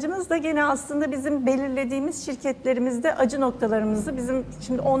Radar'daki amacımız da gene aslında bizim belirlediğimiz şirketlerimizde acı noktalarımızı, bizim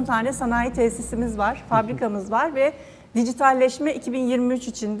şimdi 10 tane sanayi tesisimiz var, fabrikamız var ve dijitalleşme 2023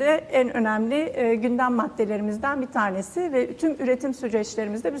 içinde en önemli gündem maddelerimizden bir tanesi ve tüm üretim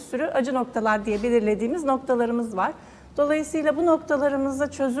süreçlerimizde bir sürü acı noktalar diye belirlediğimiz noktalarımız var. Dolayısıyla bu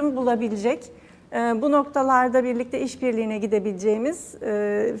noktalarımızda çözüm bulabilecek, bu noktalarda birlikte işbirliğine gidebileceğimiz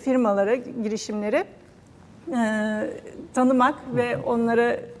firmalara, girişimleri tanımak ve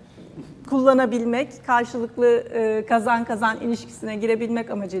onları kullanabilmek, karşılıklı kazan-kazan ilişkisine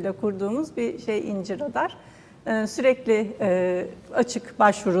girebilmek amacıyla kurduğumuz bir İnci Radar. Sürekli açık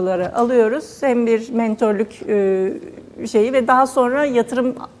başvuruları alıyoruz. Hem bir mentorluk şeyi ve daha sonra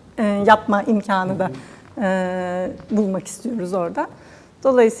yatırım yapma imkanı da bulmak istiyoruz orada.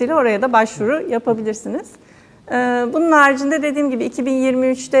 Dolayısıyla oraya da başvuru yapabilirsiniz. Bunun haricinde dediğim gibi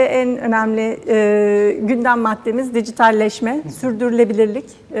 2023'te en önemli gündem maddemiz dijitalleşme, sürdürülebilirlik.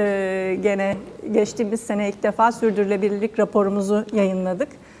 Gene geçtiğimiz sene ilk defa sürdürülebilirlik raporumuzu yayınladık.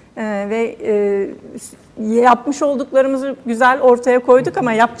 Ve yapmış olduklarımızı güzel ortaya koyduk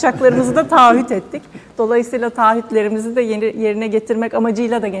ama yapacaklarımızı da taahhüt ettik. Dolayısıyla taahhütlerimizi de yerine getirmek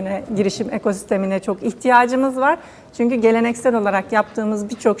amacıyla da gene girişim ekosistemine çok ihtiyacımız var. Çünkü geleneksel olarak yaptığımız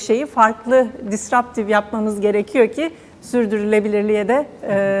birçok şeyi farklı, disruptif yapmamız gerekiyor ki sürdürülebilirliğe de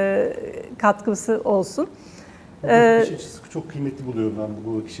katkısı olsun. Bu bakış açısı çok kıymetli buluyorum ben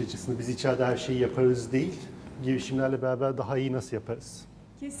bu bakış açısını. Biz içeride her şeyi yaparız değil, girişimlerle beraber daha iyi nasıl yaparız?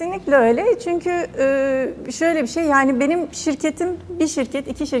 Kesinlikle öyle. Çünkü şöyle bir şey, yani benim şirketim bir şirket,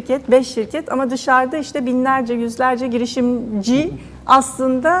 2 şirket, 5 şirket ama dışarıda işte binlerce, yüzlerce girişimci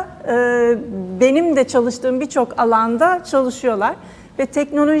aslında benim de çalıştığım birçok alanda çalışıyorlar. Ve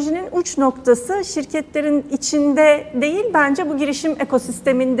teknolojinin uç noktası şirketlerin içinde değil, bence bu girişim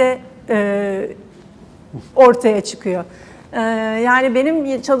ekosisteminde ortaya çıkıyor. Yani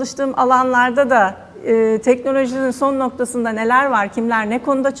benim çalıştığım alanlarda da teknolojinin son noktasında neler var, kimler ne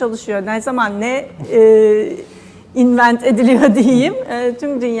konuda çalışıyor, ne zaman ne invent ediliyor diyeyim.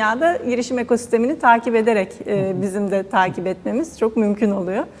 Tüm dünyada girişim ekosistemini takip ederek bizim de takip etmemiz çok mümkün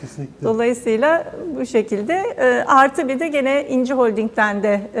oluyor. Kesinlikle. Dolayısıyla bu şekilde artı bir de gene İnci Holding'den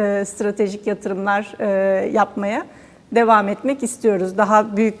de stratejik yatırımlar yapmaya devam etmek istiyoruz.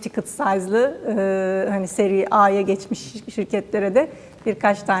 Daha büyük ticket size'lı hani seri A'ya geçmiş şirketlere de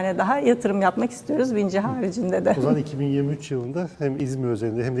birkaç tane daha yatırım yapmak istiyoruz Vinci haricinde de. O zaman 2023 yılında hem İzmir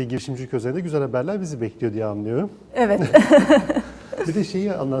özelinde hem de girişimcilik özelinde güzel haberler bizi bekliyor diye anlıyorum. Evet. Bir de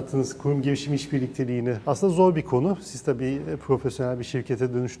şeyi anlattınız, kurum girişim iş birlikteliğini. Aslında zor bir konu. Siz tabii profesyonel bir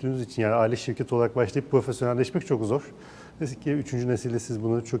şirkete dönüştüğünüz için, yani aile şirketi olarak başlayıp profesyonelleşmek çok zor. Neyse ki 3. nesilde siz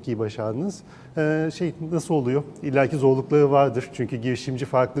bunu çok iyi başardınız. Nasıl oluyor? İlla ki zorlukları vardır. Çünkü girişimci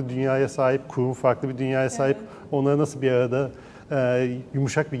farklı dünyaya sahip, kurum farklı bir dünyaya sahip. Evet. Onları nasıl bir arada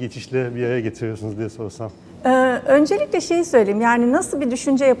yumuşak bir geçişle bir araya getiriyorsunuz diye sorsam. Öncelikle şeyi söyleyeyim, yani nasıl bir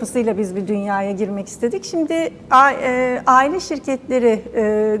düşünce yapısıyla biz bir dünyaya girmek istedik. Şimdi aile şirketleri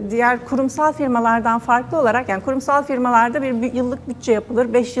diğer kurumsal firmalardan farklı olarak, yani kurumsal firmalarda bir yıllık bütçe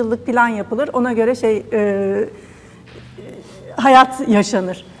yapılır, 5 yıllık plan yapılır, ona göre hayat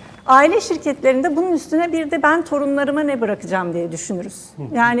yaşanır. Aile şirketlerinde bunun üstüne bir de ben torunlarıma ne bırakacağım diye düşünürüz.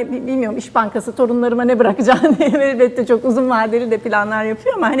 Yani bilmiyorum, İş Bankası torunlarıma ne bırakacağım diye elbette çok uzun vadeli de planlar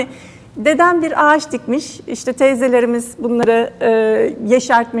yapıyor ama hani dedem bir ağaç dikmiş, işte teyzelerimiz bunları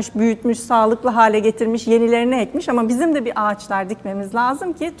yeşertmiş, büyütmüş, sağlıklı hale getirmiş, yenilerini ekmiş ama bizim de bir ağaçlar dikmemiz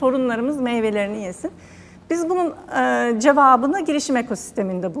lazım ki torunlarımız meyvelerini yesin. Biz bunun cevabını girişim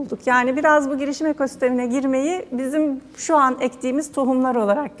ekosisteminde bulduk. Yani biraz bu girişim ekosistemine girmeyi bizim şu an ektiğimiz tohumlar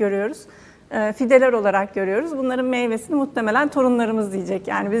olarak görüyoruz. Fideler olarak görüyoruz. Bunların meyvesini muhtemelen torunlarımız yiyecek.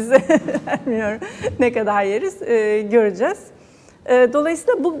 Yani biz bilmiyorum ne kadar yeriz, göreceğiz.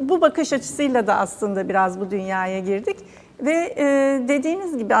 Dolayısıyla bu bakış açısıyla da aslında biraz bu dünyaya girdik. Ve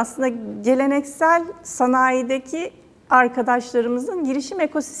dediğiniz gibi aslında geleneksel sanayideki arkadaşlarımızın girişim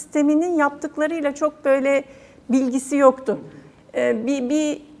ekosisteminin yaptıklarıyla çok böyle bilgisi yoktu.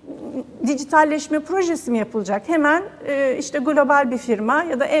 Bir dijitalleşme projesi mi yapılacak? Hemen işte global bir firma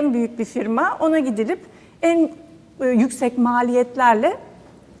ya da en büyük bir firma, ona gidilip en yüksek maliyetlerle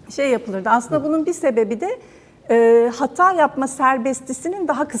yapılırdı. Aslında bunun bir sebebi de hata yapma serbestisinin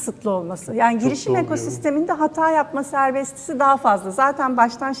daha kısıtlı olması. Yani girişim ekosisteminde hata yapma serbestisi daha fazla. Zaten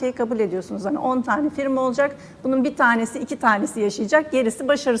baştan kabul ediyorsunuz. Hani 10 tane firma olacak. Bunun bir tanesi, 2 tanesi yaşayacak. Gerisi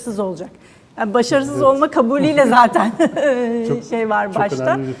başarısız olacak. Yani başarısız olma kabulüyle zaten var başta. Çok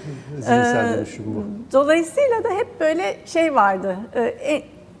önemli bir zihinsel dönüşüm bu. Dolayısıyla da hep böyle vardı.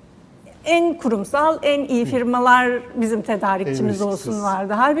 En kurumsal, en iyi firmalar bizim tedarikçimiz olsun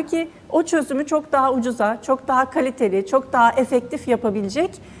vardı. Halbuki o çözümü çok daha ucuza, çok daha kaliteli, çok daha efektif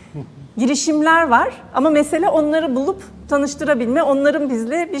yapabilecek girişimler var. Ama mesele onları bulup tanıştırabilme, onların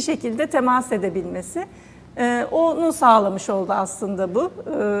bizle bir şekilde temas edebilmesi. Onu sağlamış oldu aslında bu.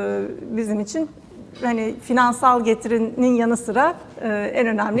 Bizim için hani finansal getirinin yanı sıra en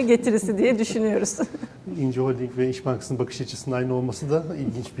önemli getirisi diye düşünüyoruz. İnci Holding ve İş Bankası'nın bakış açısının aynı olması da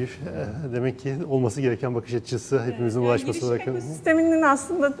ilginç bir, demek ki olması gereken bakış açısı, hepimizin ulaşması olarak. Girişim ekosisteminin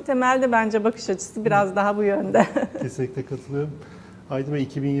aslında temelde bence bakış açısı biraz daha bu yönde. Kesinlikle katılıyorum. Aydın Bey,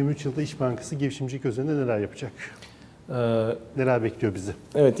 2023 yılında İş Bankası girişimcilik üzerinde neler yapacak? Neler bekliyor bizi?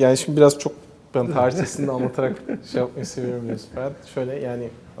 Evet, yani şimdi biraz çok ben tarihçesini anlatarak yapmayı seviyorum lütfen. Şöyle, yani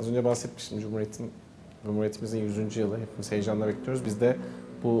az önce bahsetmiştim, Cumhuriyetimizin 100. yılı, hepimiz heyecanla bekliyoruz. Biz de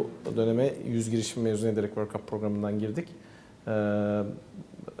bu döneme 100 girişim mezun ederek World Cup programından girdik.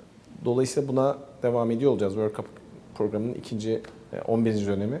 Dolayısıyla buna devam ediyor olacağız. World Cup programının 11.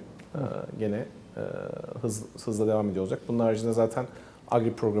 dönemi gene hızla devam ediyor olacak. Bunun haricinde zaten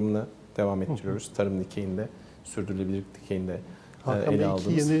Agri programını devam ettiriyoruz. Tarım dikeyinde, sürdürülebilirlik dikeyinde Hakan ele Bey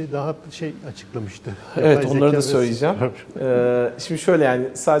aldığımız. yeni daha açıklamıştı. Evet, Yapay onları zeka da ve söyleyeceğim. Şimdi şöyle, yani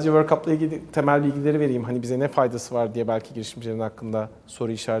sadece World Cup'la ilgili temel bilgileri vereyim. Hani bize ne faydası var diye belki girişimcilerin hakkında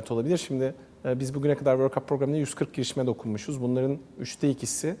soru işareti olabilir. Şimdi biz bugüne kadar World Cup programında 140 girişime dokunmuşuz. Bunların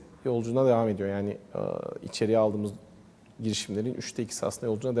 2/3'ü yolculuğuna devam ediyor. Yani içeriye aldığımız girişimlerin 2/3'ü aslında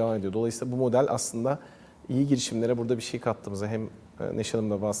yolculuğuna devam ediyor. Dolayısıyla bu model aslında iyi girişimlere burada bir şey kattığımızı, hem Neşe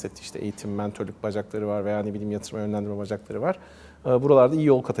Hanım da bahsetti, işte eğitim, mentörlük bacakları var veya ne bileyim yatırıma yönlendirme bacakları var. Buralarda iyi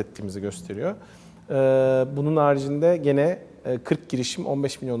yol kat ettiğimizi gösteriyor. Bunun haricinde gene 40 girişim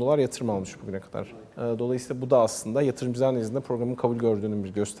 15 milyon dolar yatırım almış bugüne kadar. Dolayısıyla bu da aslında yatırımcılar nezdinde programın kabul gördüğünün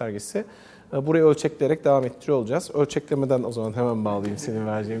bir göstergesi. Burayı ölçekleyerek devam ettiriyor olacağız. Ölçeklemeden o zaman hemen bağlayayım senin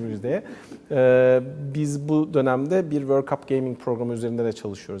vereceğin müjdeye. Biz bu dönemde bir World Cup Gaming programı üzerinde de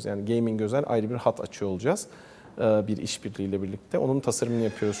çalışıyoruz. Yani gaming özel ayrı bir hat açıyor olacağız. Bir işbirliğiyle birlikte. Onun tasarımını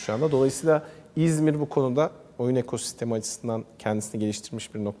yapıyoruz şu anda. Dolayısıyla İzmir bu konuda oyun ekosistemi açısından kendisini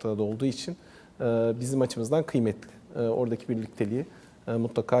geliştirmiş bir noktada da olduğu için bizim açımızdan kıymetli. Oradaki birlikteliği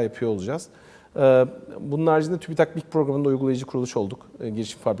mutlaka yapıyor olacağız. Bunun haricinde TÜBİTAK BİK programında uygulayıcı kuruluş olduk.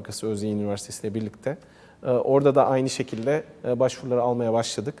 Girişim Fabrikası Özyeğin Üniversitesi ile birlikte. Orada da aynı şekilde başvuruları almaya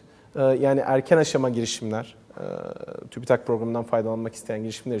başladık. Yani erken aşama girişimler, TÜBİTAK programından faydalanmak isteyen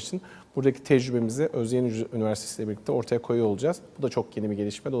girişimler için buradaki tecrübemizi Özyeğin Üniversitesi ile birlikte ortaya koyuyor olacağız. Bu da çok yeni bir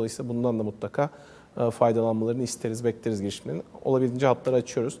gelişme. Dolayısıyla bundan da mutlaka faydalanmalarını isteriz, bekleriz girişimlerin. Olabildiğince hatları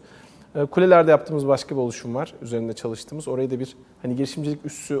açıyoruz. Kuleler'de yaptığımız başka bir oluşum var. Üzerinde çalıştığımız. Orayı da bir girişimcilik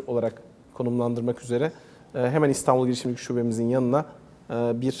üssü olarak konumlandırmak üzere hemen İstanbul Girişimcilik Şubemizin yanına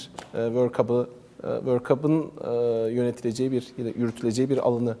bir World Cup'ın yönetileceği yürütüleceği bir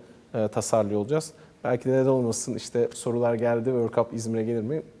alanı tasarlıyor olacağız. Belki de neden olmasın, işte sorular geldi, World Cup İzmir'e gelir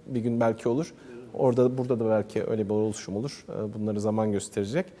mi? Bir gün belki olur. Burada da belki öyle bir oluşum olur. Bunları zaman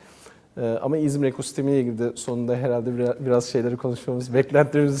gösterecek. Ama İzmir ekosistemiyle ilgili de sonunda herhalde biraz şeyleri konuşmamız,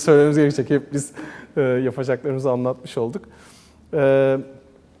 beklentilerimizi söylememiz gerekecek. Hep biz yapacaklarımızı anlatmış olduk.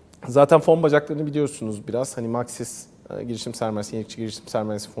 Zaten fon bacaklarını biliyorsunuz biraz. Hani Maxis girişim sermayesi, yenilikçi girişim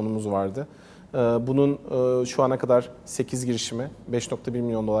sermayesi fonumuz vardı. Bunun şu ana kadar 8 girişime 5,1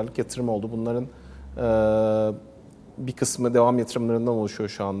 milyon dolarlık yatırım oldu. Bunların bir kısmı devam yatırımlarından oluşuyor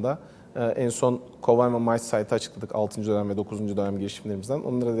şu anda. En son Kovan ve MySite'ı açıkladık 6. dönem ve 9. dönem girişimlerimizden.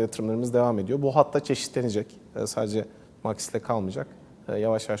 Onlara da yatırımlarımız devam ediyor. Bu hatta çeşitlenecek. Sadece Maxis'le kalmayacak.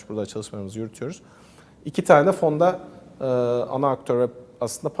 Yavaş yavaş burada çalışmalarımızı yürütüyoruz. 2 tane de fonda ana aktör ve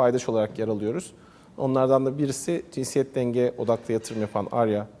aslında paydaş olarak yer alıyoruz. Onlardan da birisi cinsiyet denge odaklı yatırım yapan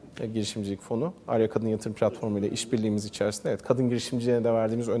Arya Girişimcilik Fonu. Arya Kadın Yatırım Platformu ile işbirliğimiz içerisinde kadın girişimciliğine de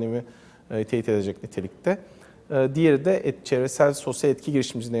verdiğimiz önemi teyit edecek nitelikte. Diğeri de çevresel sosyal etki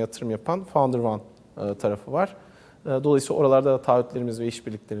girişimciliğine yatırım yapan Founder One tarafı var. Dolayısıyla oralarda da taahhütlerimiz ve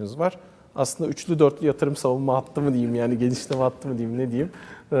işbirliklerimiz var. Aslında üçlü dörtlü yatırım savunma hattı mı diyeyim, yani genişleme hattı mı diyeyim, ne diyeyim.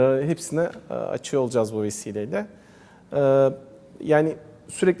 Hepsine açıyor olacağız bu vesileyle. Yani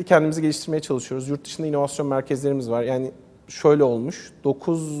sürekli kendimizi geliştirmeye çalışıyoruz. Yurt dışında inovasyon merkezlerimiz var. Yani şöyle olmuş,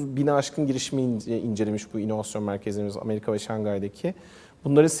 9.000'e aşkın girişimi incelemiş bu inovasyon merkezlerimiz Amerika ve Şangay'daki.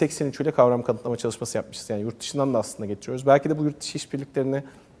 Bunların 83'üyle kavram kanıtlama çalışması yapmışız. Yani yurt dışından da aslında getiriyoruz. Belki de bu yurt dışı işbirliklerini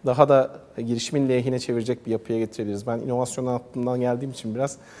daha da girişimin lehine çevirecek bir yapıya getirebiliriz. Ben inovasyon hattından geldiğim için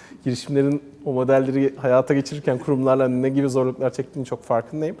biraz girişimlerin o modelleri hayata geçirirken kurumlarla ne gibi zorluklar çektiğini çok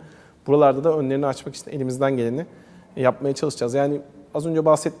farkındayım. Buralarda da önlerini açmak için elimizden geleni yapmaya çalışacağız. Yani az önce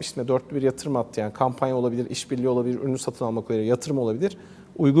bahsetmiştim ya, dörtlü bir yatırım hattı, yani kampanya olabilir, işbirliği olabilir, ürünü satın almak olabilir, yatırım olabilir.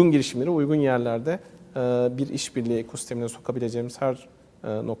 Uygun girişimleri uygun yerlerde bir işbirliği ekosistemine sokabileceğimiz her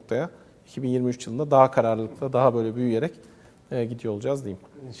noktaya 2023 yılında daha kararlılıkla, daha böyle büyüyerek gidiyor olacağız diyeyim.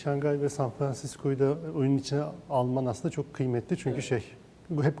 Şangay ve San Francisco'yu da oyunun içine alman aslında çok kıymetli. Çünkü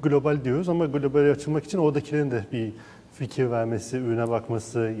hep global diyoruz ama globale açılmak için oradakilerin de bir fikir vermesi, ürüne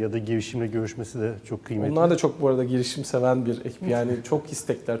bakması ya da girişimle görüşmesi de çok kıymetli. Onlar da çok bu arada girişim seven bir ekip. Yani çok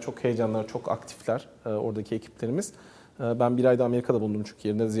istekler, çok heyecanlar, çok aktifler oradaki ekiplerimiz. Ben bir ayda Amerika'da bulundum çünkü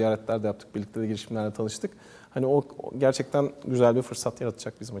yerinde ziyaretler de yaptık. Birlikte de girişimlerle tanıştık. Hani o gerçekten güzel bir fırsat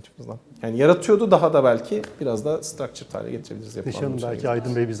yaratacak bizim açımızdan. Yani yaratıyordu, daha da belki biraz da structured hale getirebiliriz. Neşe Hanım, belki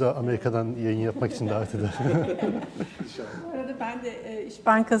Aydın Bey bize Amerika'dan yayın yapmak için davet eder. Bu arada ben de İş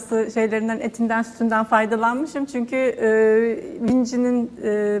Bankası şeylerinden, etinden, sütünden faydalanmışım. Çünkü Vinci'nin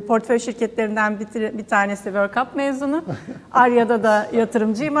portföy şirketlerinden bir tanesi World Cup mezunu. Arya'da da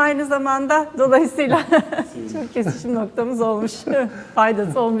yatırımcıyım aynı zamanda. Dolayısıyla çok kesişim noktamız olmuş.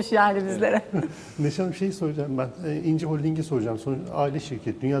 Faydası olmuş yani bizlere. Neşe Hanım, şeyi soracağım ben. İnci Holding'i soracağım. Sonuçta aile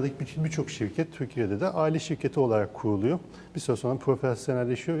şirket. Dünyadaki birçok şirket Türkiye'de de aile şirketi olarak kuruluyor. Bir süre sonra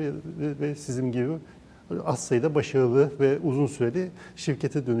profesyonelleşiyor ve sizin gibi az sayıda başarılı ve uzun süreli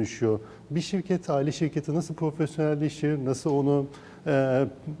şirkete dönüşüyor. Bir şirket, aile şirketi nasıl profesyonelleşir, nasıl onu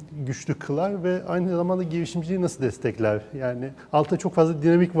güçlü kılar ve aynı zamanda girişimciliği nasıl destekler? Yani altta çok fazla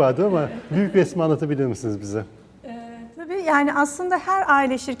dinamik vardı ama büyük resmi anlatabilir misiniz bize? Tabii yani aslında her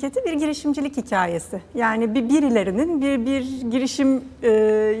aile şirketi bir girişimcilik hikayesi. Yani birilerinin bir girişim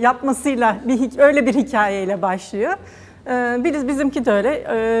yapmasıyla öyle bir hikayeyle başlıyor. Bizimki de öyle.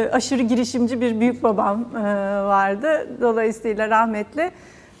 Aşırı girişimci bir büyük babam vardı. Dolayısıyla rahmetli.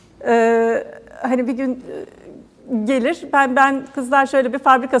 Hani bir gün gelir, ben kızlar şöyle bir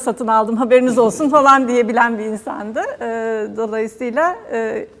fabrika satın aldım haberiniz olsun falan diyebilen bir insandı. Dolayısıyla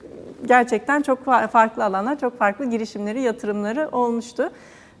gerçekten çok farklı alana, çok farklı girişimleri, yatırımları olmuştu.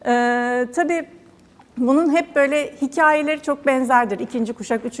 Tabii bunun hep böyle hikayeleri çok benzerdir. İkinci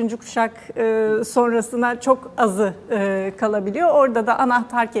kuşak, üçüncü kuşak sonrasına çok azı kalabiliyor. Orada da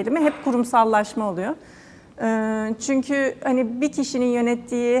anahtar kelime hep kurumsallaşma oluyor. Çünkü hani bir kişinin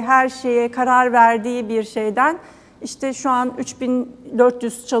yönettiği, her şeye karar verdiği bir şeyden, işte şu an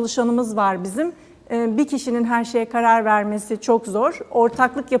 3400 çalışanımız var bizim. Bir kişinin her şeye karar vermesi çok zor.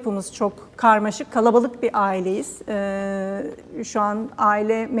 Ortaklık yapımız çok karmaşık, kalabalık bir aileyiz. Şu an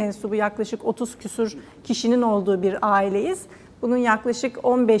aile mensubu yaklaşık 30 küsur kişinin olduğu bir aileyiz. Bunun yaklaşık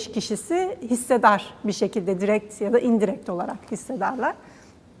 15 kişisi hissedar bir şekilde, direkt ya da indirekt olarak hissedarlar.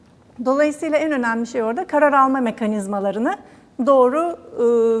 Dolayısıyla en önemli şey orada karar alma mekanizmalarını doğru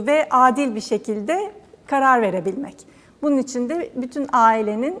ve adil bir şekilde karar verebilmek. Bunun için de bütün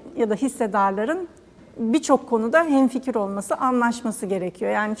ailenin ya da hissedarların birçok konuda hemfikir olması, anlaşması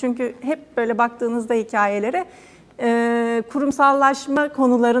gerekiyor. Yani çünkü hep böyle baktığınızda hikayelere kurumsallaşma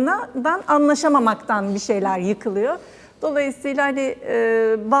konularından anlaşamamaktan bir şeyler yıkılıyor. Dolayısıyla hani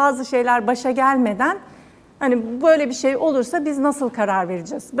bazı şeyler başa gelmeden hani böyle bir şey olursa biz nasıl karar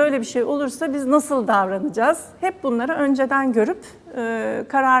vereceğiz? Böyle bir şey olursa biz nasıl davranacağız? Hep bunları önceden görüp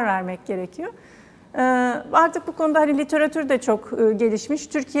karar vermek gerekiyor. Artık bu konuda hani literatür de çok gelişmiş.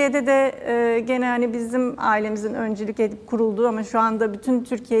 Türkiye'de de gene hani bizim ailemizin öncülük edip kurulduğu ama şu anda bütün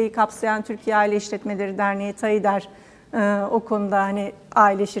Türkiye'yi kapsayan Türkiye Aile İşletmeleri Derneği TAİDER o konuda hani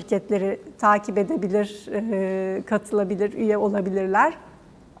aile şirketleri takip edebilir, katılabilir, üye olabilirler.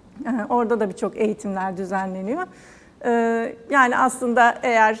 Orada da birçok eğitimler düzenleniyor. Yani aslında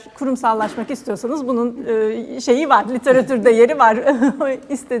eğer kurumsallaşmak istiyorsanız bunun şeyi var, literatürde yeri var.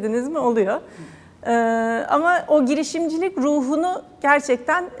 İstediniz mi oluyor. Ama o girişimcilik ruhunu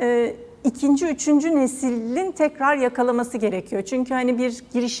gerçekten ikinci, üçüncü neslin tekrar yakalaması gerekiyor. Çünkü hani bir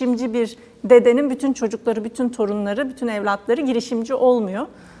girişimci bir dedenin bütün çocukları, bütün torunları, bütün evlatları girişimci olmuyor.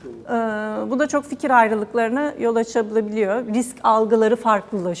 Bu da çok fikir ayrılıklarına yol açabiliyor. Risk algıları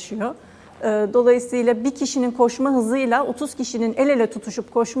farklılaşıyor. Dolayısıyla bir kişinin koşma hızıyla 30 kişinin el ele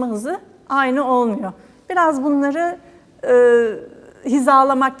tutuşup koşma hızı aynı olmuyor. Biraz bunları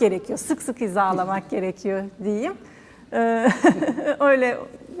hizalamak gerekiyor, sık sık hizalamak gerekiyor diyeyim. Öyle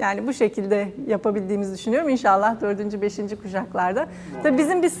yani bu şekilde yapabildiğimizi düşünüyorum. İnşallah 4. 5. kuşaklarda. Tabii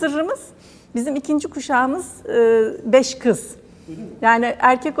bizim bir sırrımız, bizim ikinci kuşağımız 5 kız. Yani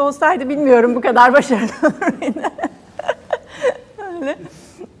erkek olsaydı bilmiyorum bu kadar başarılı olur muydu? Öyle.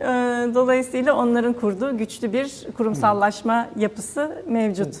 Dolayısıyla onların kurduğu güçlü bir kurumsallaşma yapısı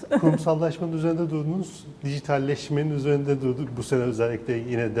mevcut. Kurumsallaşmanın üzerinde durdunuz, dijitalleşmenin üzerinde durduk. Bu sene özellikle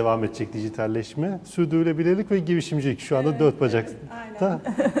yine devam edecek dijitalleşme. Sürdürülebilirlik ve girişimcilik şu anda dört bacakta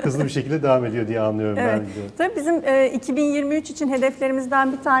hızlı bir şekilde devam ediyor diye anlıyorum ben. Tabii bizim 2023 için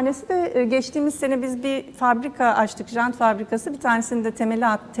hedeflerimizden bir tanesi de geçtiğimiz sene biz bir fabrika açtık, jant fabrikası. Bir tanesini de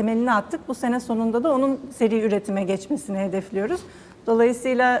temelini attık. Bu sene sonunda da onun seri üretime geçmesini hedefliyoruz.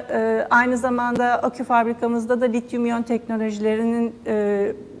 Dolayısıyla aynı zamanda akü fabrikamızda da lityum iyon teknolojilerinin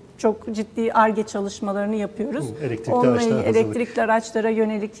çok ciddi Ar-Ge çalışmalarını yapıyoruz. Elektrikli araçlara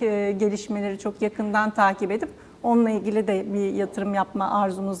yönelik gelişmeleri çok yakından takip edip onunla ilgili de bir yatırım yapma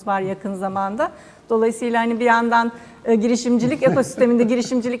arzumuz var yakın zamanda. Dolayısıyla hani bir yandan girişimcilik ekosisteminde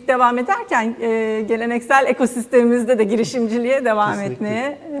girişimcilik devam ederken geleneksel ekosistemimizde de girişimciliğe devam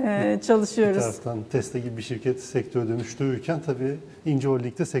etmeye çalışıyoruz. Bir taraftan Tesla gibi bir şirket sektörü dönüştürürken tabii İnce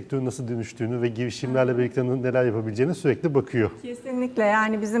Holding'de sektörün nasıl dönüştüğünü ve girişimlerle birlikte neler yapabileceğine sürekli bakıyor. Kesinlikle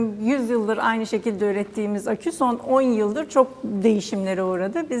yani bizim 100 yıldır aynı şekilde ürettiğimiz akü son 10 yıldır çok değişimlere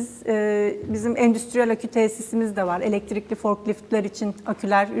uğradı. Bizim endüstriyel akü tesisimiz de var. Elektrikli forkliftler için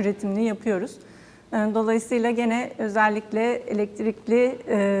aküler üretimini yapıyoruz. Dolayısıyla gene özellikle elektrikli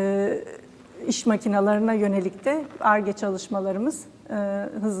iş makinelerine yönelik de Ar-Ge çalışmalarımız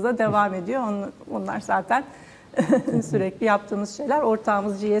hızla devam ediyor. Onlar zaten sürekli yaptığımız şeyler.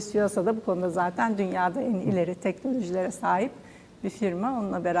 Ortağımız GS da bu konuda zaten dünyada en ileri teknolojilere sahip bir firma.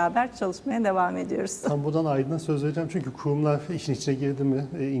 Onunla beraber çalışmaya devam ediyoruz. Tam buradan Aydın'a söz vereceğim çünkü kurumlar işin içine girdi mi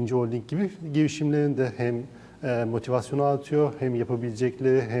İnce Holding gibi girişimlerin de hem motivasyonu artıyor, hem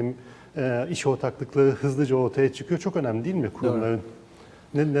yapabilecekleri hem iş ortaklıkları hızlıca ortaya çıkıyor. Çok önemli değil mi kurumların?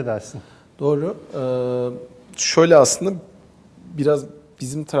 Ne dersin? Doğru. Şöyle aslında biraz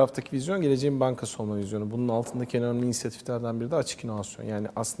bizim taraftaki vizyon geleceğin bankası olma vizyonu. Bunun altındaki önemli inisiyatiflerden biri de açık inovasyon. Yani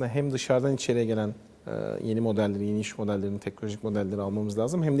aslında hem dışarıdan içeriye gelen yeni modelleri, yeni iş modellerini, teknolojik modelleri almamız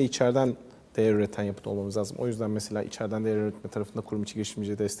lazım. Hem de içeriden değer üreten yapıda olmamız lazım. O yüzden mesela içeriden değer üretme tarafında kurum içi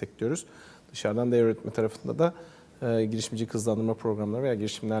girişimciyi destekliyoruz. Dışarıdan değer üretme tarafında da girişimcilik hızlandırma programları veya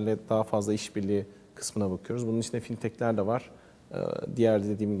girişimlerle daha fazla işbirliği kısmına bakıyoruz. Bunun içinde fintechler de var. Diğer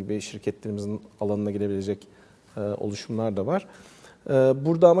dediğim gibi şirketlerimizin alanına girebilecek oluşumlar da var.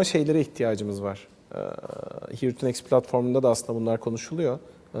 Burada ama şeylere ihtiyacımız var. Here to Next platformunda da aslında bunlar konuşuluyor.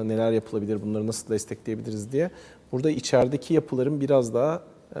 Neler yapılabilir, bunları nasıl destekleyebiliriz diye. Burada içerideki yapıların biraz daha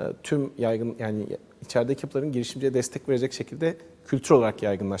tüm yaygın, yani içerideki yapıların girişimciye destek verecek şekilde kültür olarak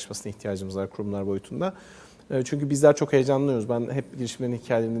yaygınlaşmasına ihtiyacımız var kurumlar boyutunda. Çünkü bizler çok heyecanlıyoruz. Ben hep girişimlerin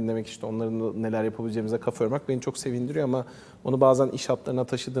hikayelerini dinlemek, işte onların neler yapabileceğimize kafa yormak beni çok sevindiriyor ama onu bazen iş hatlarına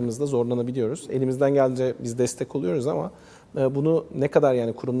taşıdığımızda zorlanabiliyoruz. Elimizden gelince biz destek oluyoruz ama bunu ne kadar,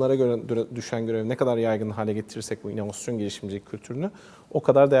 yani kurumlara göre düşen görev ne kadar yaygın hale getirirsek bu inovasyon girişimcilik kültürünü o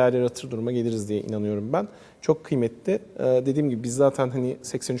kadar değer yaratır duruma geliriz diye inanıyorum ben. Çok kıymetli. Dediğim gibi biz zaten hani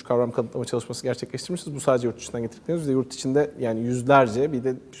 83 kavram kanıtlama çalışması gerçekleştirmişiz. Bu sadece yurt dışından getirdiklerimiz ve yurt içinde yani yüzlerce, bir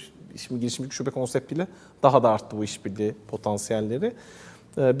de şimdi girişimcilik şube konseptiyle daha da arttı bu işbirliği potansiyelleri.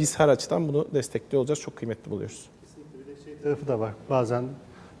 Biz her açıdan bunu destekliyor olacağız. Çok kıymetli buluyoruz. Kesinlikle bir de şey tarafı da var. Bazen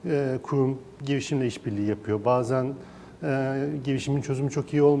kurum girişimle işbirliği yapıyor. Bazen girişimin çözümü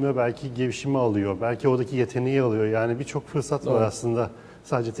çok iyi olmuyor. Belki girişimi alıyor. Belki oradaki yeteneği alıyor. Yani birçok fırsat var aslında.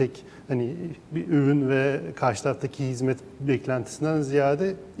 Sadece tek hani bir ürün ve karşı taraftaki hizmet beklentisinden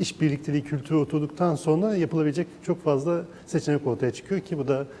ziyade iş birlikteliği kültürü oturduktan sonra yapılabilecek çok fazla seçenek ortaya çıkıyor ki bu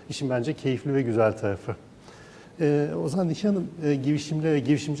da işin bence keyifli ve güzel tarafı. O zaman Neşe Hanım,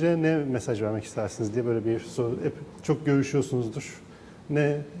 girişimcilere ne mesaj vermek istersiniz diye böyle bir soru. Hep çok görüşüyorsunuzdur.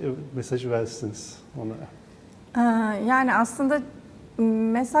 Ne mesajı versiniz onlara? Yani aslında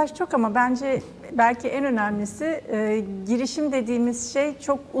mesaj çok ama bence belki en önemlisi girişim dediğimiz şey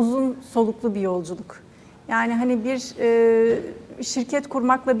çok uzun soluklu bir yolculuk. Yani hani bir şirket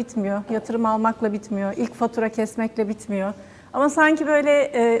kurmakla bitmiyor, yatırım almakla bitmiyor, ilk fatura kesmekle bitmiyor. Ama sanki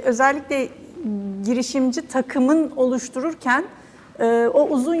böyle özellikle girişimci takımın oluştururken o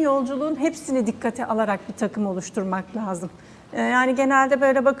uzun yolculuğun hepsini dikkate alarak bir takım oluşturmak lazım. Yani genelde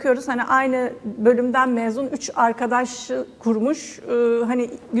böyle bakıyoruz, hani aynı bölümden mezun 3 arkadaş kurmuş, hani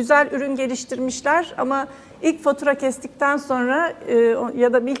güzel ürün geliştirmişler ama ilk fatura kestikten sonra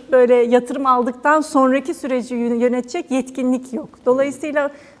ya da ilk böyle yatırım aldıktan sonraki süreci yönetecek yetkinlik yok.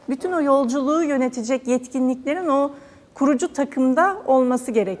 Dolayısıyla bütün o yolculuğu yönetecek yetkinliklerin o kurucu takımda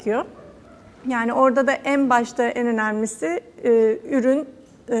olması gerekiyor. Yani orada da en başta en önemlisi ürün,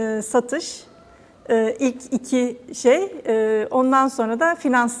 satış. İlk iki şey, ondan sonra da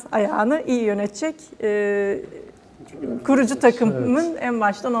finans ayağını iyi yönetecek kurucu takımın en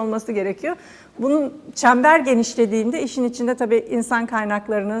baştan olması gerekiyor. Bunun çember genişlediğinde işin içinde tabii insan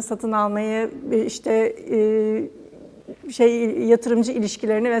kaynaklarını, satın almayı, işte yatırımcı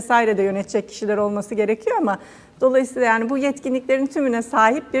ilişkilerini vesaire de yönetecek kişiler olması gerekiyor ama dolayısıyla yani bu yetkinliklerin tümüne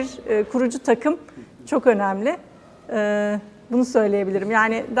sahip bir kurucu takım çok önemli. Bunu söyleyebilirim.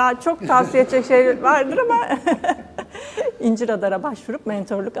 Yani daha çok tavsiye edecek şey vardır ama İnci Radar'a başvurup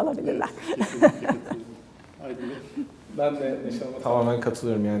mentorluk alabilirler. Ben de Neşe Hanım'a tamamen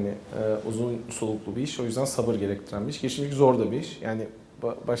katılıyorum. Yani uzun soluklu bir iş. O yüzden sabır gerektiren bir iş. Girişimcilik zor da bir iş. Yani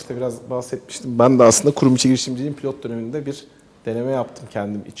başta biraz bahsetmiştim. Ben de aslında kurum içi girişimciliğin pilot döneminde bir deneme yaptım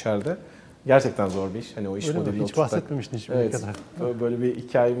kendim içeride. Gerçekten zor bir iş. Hani o iş modelini hiç bahsetmemiştin şimdiye kadar. Böyle bir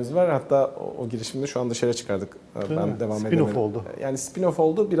hikayemiz var. Hatta o girişimde şu an dışarı çıkardık. Ben devam edemedim. Spin-off oldu. Yani spin-off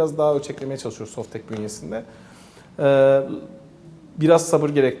oldu. Biraz daha ölçeklemeye çalışıyoruz Softtek bünyesinde. Biraz sabır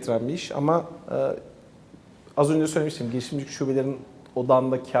gerektiren bir iş ama az önce söylemiştim. Girişimcilik şubelerin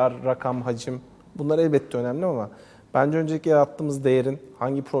odağında kar, rakam, hacim, bunlar elbette önemli ama bence öncelikle yarattığımız değerin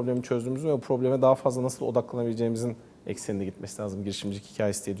hangi problemi çözdüğümüzü ve o probleme daha fazla nasıl odaklanabileceğimizin ekseninde gitmesi lazım girişimcilik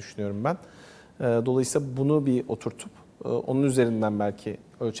hikayesi diye düşünüyorum ben. Dolayısıyla bunu bir oturtup onun üzerinden belki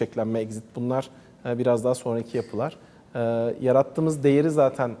ölçeklenme, exit, bunlar biraz daha sonraki yapılar. Yarattığımız değeri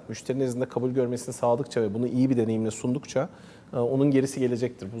zaten müşteri nezdinde kabul görmesini sağladıkça ve bunu iyi bir deneyimle sundukça onun gerisi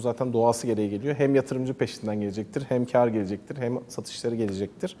gelecektir. Bu zaten doğası gereği geliyor. Hem yatırımcı peşinden gelecektir, hem kar gelecektir, hem satışları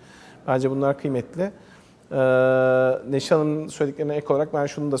gelecektir. Bence bunlar kıymetli. Neşe Hanım'ın söylediklerine ek olarak ben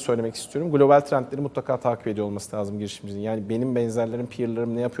şunu da söylemek istiyorum. Global trendleri mutlaka takip ediyor olması lazım girişimcinin. Yani benim benzerlerim,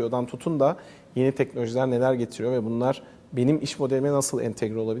 peerlerim ne yapıyordan tutun da yeni teknolojiler neler getiriyor ve bunlar benim iş modelime nasıl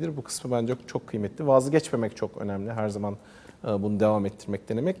entegre olabilir? Bu kısmı bence çok kıymetli. Vazgeçmemek çok önemli. Her zaman bunu devam ettirmek,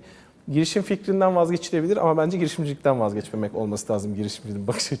 denemek. Girişim fikrinden vazgeçilebilir ama bence girişimcilikten vazgeçmemek olması lazım girişimcinin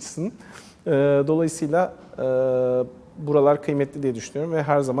bakış açısının. Dolayısıyla buralar kıymetli diye düşünüyorum ve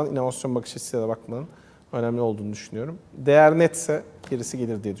her zaman inovasyon bakış açısıyla bakmanın önemli olduğunu düşünüyorum. Değer netse gerisi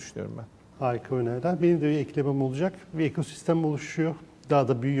gelir diye düşünüyorum ben. Harika öneriler. Benim de bir eklemem olacak. Bir ekosistem oluşuyor. Daha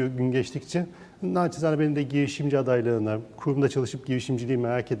da büyüyor gün geçtikçe. Naçizane benim de girişimci adaylarına, kurumda çalışıp girişimciliği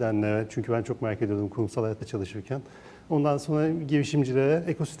merak edenlere, çünkü ben çok merak ediyordum kurumsal hayatta çalışırken. Ondan sonra girişimcilere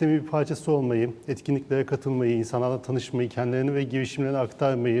ekosistemin bir parçası olmayı, etkinliklere katılmayı, insanlarla tanışmayı, kendilerini ve girişimlerini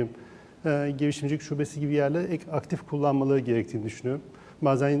aktarmayı, girişimcilik şubesi gibi yerleri aktif kullanmaları gerektiğini düşünüyorum.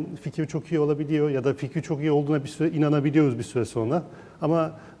 Bazen fikir çok iyi olabiliyor ya da fikri çok iyi olduğuna bir süre inanabiliyoruz bir süre sonra.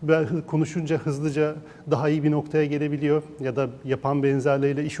 Ama konuşunca hızlıca daha iyi bir noktaya gelebiliyor ya da yapan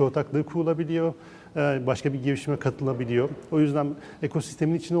benzerleriyle iş ortaklığı kurulabiliyor. Başka bir girişime katılabiliyor. O yüzden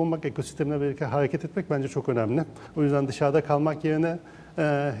ekosistemin içinde olmak, ekosistemle birlikte hareket etmek bence çok önemli. O yüzden dışarıda kalmak yerine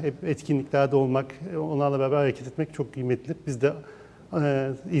hep etkinliklerde olmak, onlarla beraber hareket etmek çok kıymetli. Biz de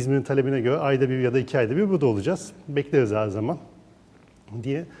İzmir'in talebine göre ayda bir ya da 2 ayda bir burada olacağız. Bekleriz her zaman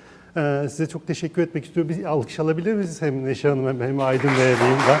diye. Size çok teşekkür etmek istiyorum. Bir alkış alabilir miyiz? Hem Neşe Hanım hem Aydın Bey'e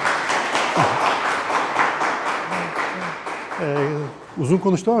diyeyim ben. Uzun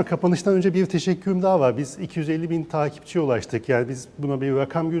konuştum ama kapanıştan önce bir teşekkürüm daha var. Biz 250.000 takipçiye ulaştık. Yani biz buna bir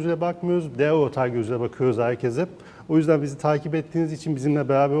rakam gözüyle bakmıyoruz, değer ortağı gözüyle bakıyoruz herkese. O yüzden bizi takip ettiğiniz için, bizimle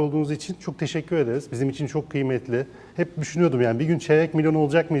beraber olduğunuz için çok teşekkür ederiz. Bizim için çok kıymetli. Hep düşünüyordum yani bir gün çeyrek milyon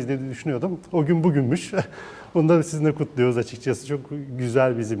olacak mıyız diye düşünüyordum. O gün bugünmüş. Onu da sizinle kutluyoruz açıkçası. Çok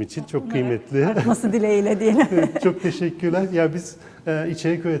güzel bizim için, çok kıymetli. Artması dileğiyle diyelim. Çok teşekkürler. Ya biz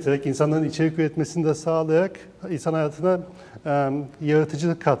içerik üreterek, insanların içerik üretmesini de sağlayarak insan hayatına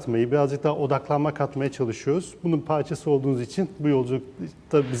yaratıcılık katmayı, birazcık daha odaklanma katmaya çalışıyoruz. Bunun parçası olduğunuz için, bu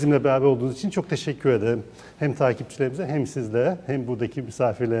yolculukta bizimle beraber olduğunuz için çok teşekkür ederim. Hem takipçilerimize, hem sizlere, hem buradaki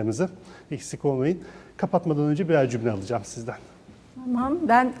misafirlerimize. Eksik olmayın. Kapatmadan önce birer cümle alacağım sizden. Tamam.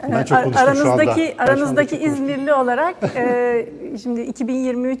 Ben çok konuştum şu anda. Aranızdaki İzmirli olarak şimdi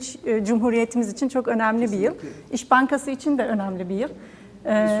 2023 Cumhuriyetimiz için çok önemli bir yıl. İş Bankası için de önemli bir yıl.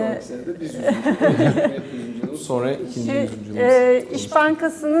 Bir sonraki senede biz 100. yıl sonra 2. 100. yılımız. İş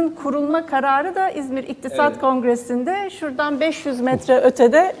Bankası'nın kurulma kararı da İzmir İktisat Kongresi'nde şuradan 500 metre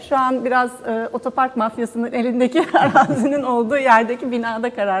ötede şu an biraz otopark mafyasının elindeki arazinin olduğu yerdeki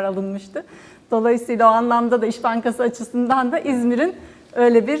binada karar alınmıştı. Dolayısıyla o anlamda da İş Bankası açısından da İzmir'in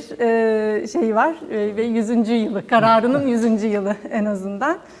öyle bir şeyi var ve 100. yılı, kararının 100. yılı en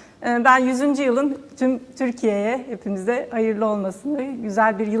azından. Ben 100. yılın tüm Türkiye'ye, hepimize hayırlı olmasını,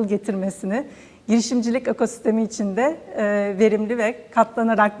 güzel bir yıl getirmesini, girişimcilik ekosistemi içinde verimli ve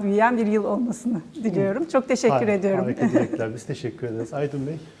katlanarak büyüyen bir yıl olmasını diliyorum. Çok teşekkür ediyorum. Harika dilekler. Biz teşekkür ederiz. Aydın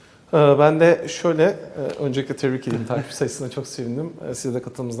Bey. Ben de şöyle, öncelikle tebrik edeyim. Takip sayısına çok sevindim. Size de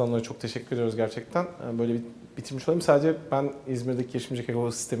katılımınızdan dolayı çok teşekkür ediyoruz gerçekten. Böyle bir bitirmiş olayım. Sadece ben İzmir'deki girişimcilik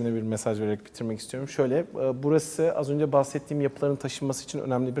ekosistemine bir mesaj vererek bitirmek istiyorum. Şöyle, burası az önce bahsettiğim yapıların taşınması için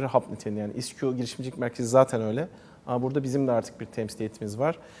önemli bir hub niteliğinde. Yani İSKİ Girişimcilik Merkezi zaten öyle. Ama burada bizim de artık bir temsiliyetimiz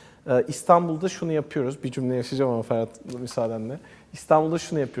var. İstanbul'da şunu yapıyoruz. Bir cümle yaşayacağım ama Ferhat müsaadenle. İstanbul'da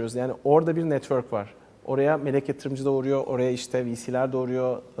şunu yapıyoruz. Yani orada bir network var. Oraya melek yatırımcı da uğruyor, oraya işte VC'ler de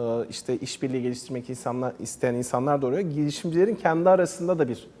uğruyor, işte işbirliği geliştirmek isteyen insanlar da uğruyor. Girişimcilerin kendi arasında da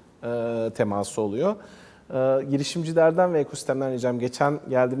bir teması oluyor. Girişimcilerden ve ekosistemden ricam, geçen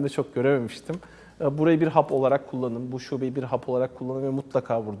geldiğimde çok görememiştim. Burayı bir hub olarak kullanın, bu şubeyi bir hub olarak kullanın ve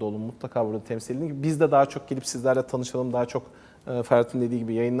mutlaka burada olun, mutlaka burada temsil edin. Biz de daha çok gelip sizlerle tanışalım, daha çok Ferhat'ın dediği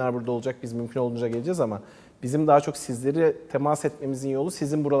gibi yayınlar burada olacak, biz mümkün olduğunca geleceğiz ama bizim daha çok sizleri temas etmemizin yolu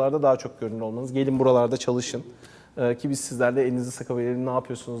sizin buralarda daha çok görünür olmanız. Gelin buralarda çalışın ki biz sizlerle elinizi sıkabilirim, ne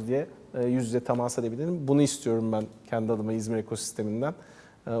yapıyorsunuz diye yüz yüze temas edebilirim. Bunu istiyorum ben kendi adıma İzmir ekosisteminden.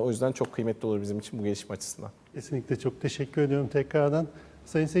 O yüzden çok kıymetli olur bizim için bu gelişme açısından. Kesinlikle çok teşekkür ediyorum tekrardan.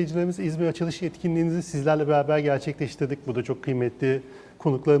 Sayın seyircilerimiz, İzmir Açılış etkinliğinizi sizlerle beraber gerçekleştirdik. Burada çok kıymetli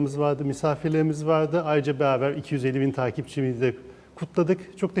konuklarımız vardı, misafirlerimiz vardı. Ayrıca beraber 250.000 takipçimizi de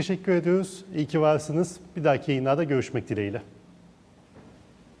kutladık. Çok teşekkür ediyoruz. İyi ki varsınız. Bir dahaki yayınlarda görüşmek dileğiyle.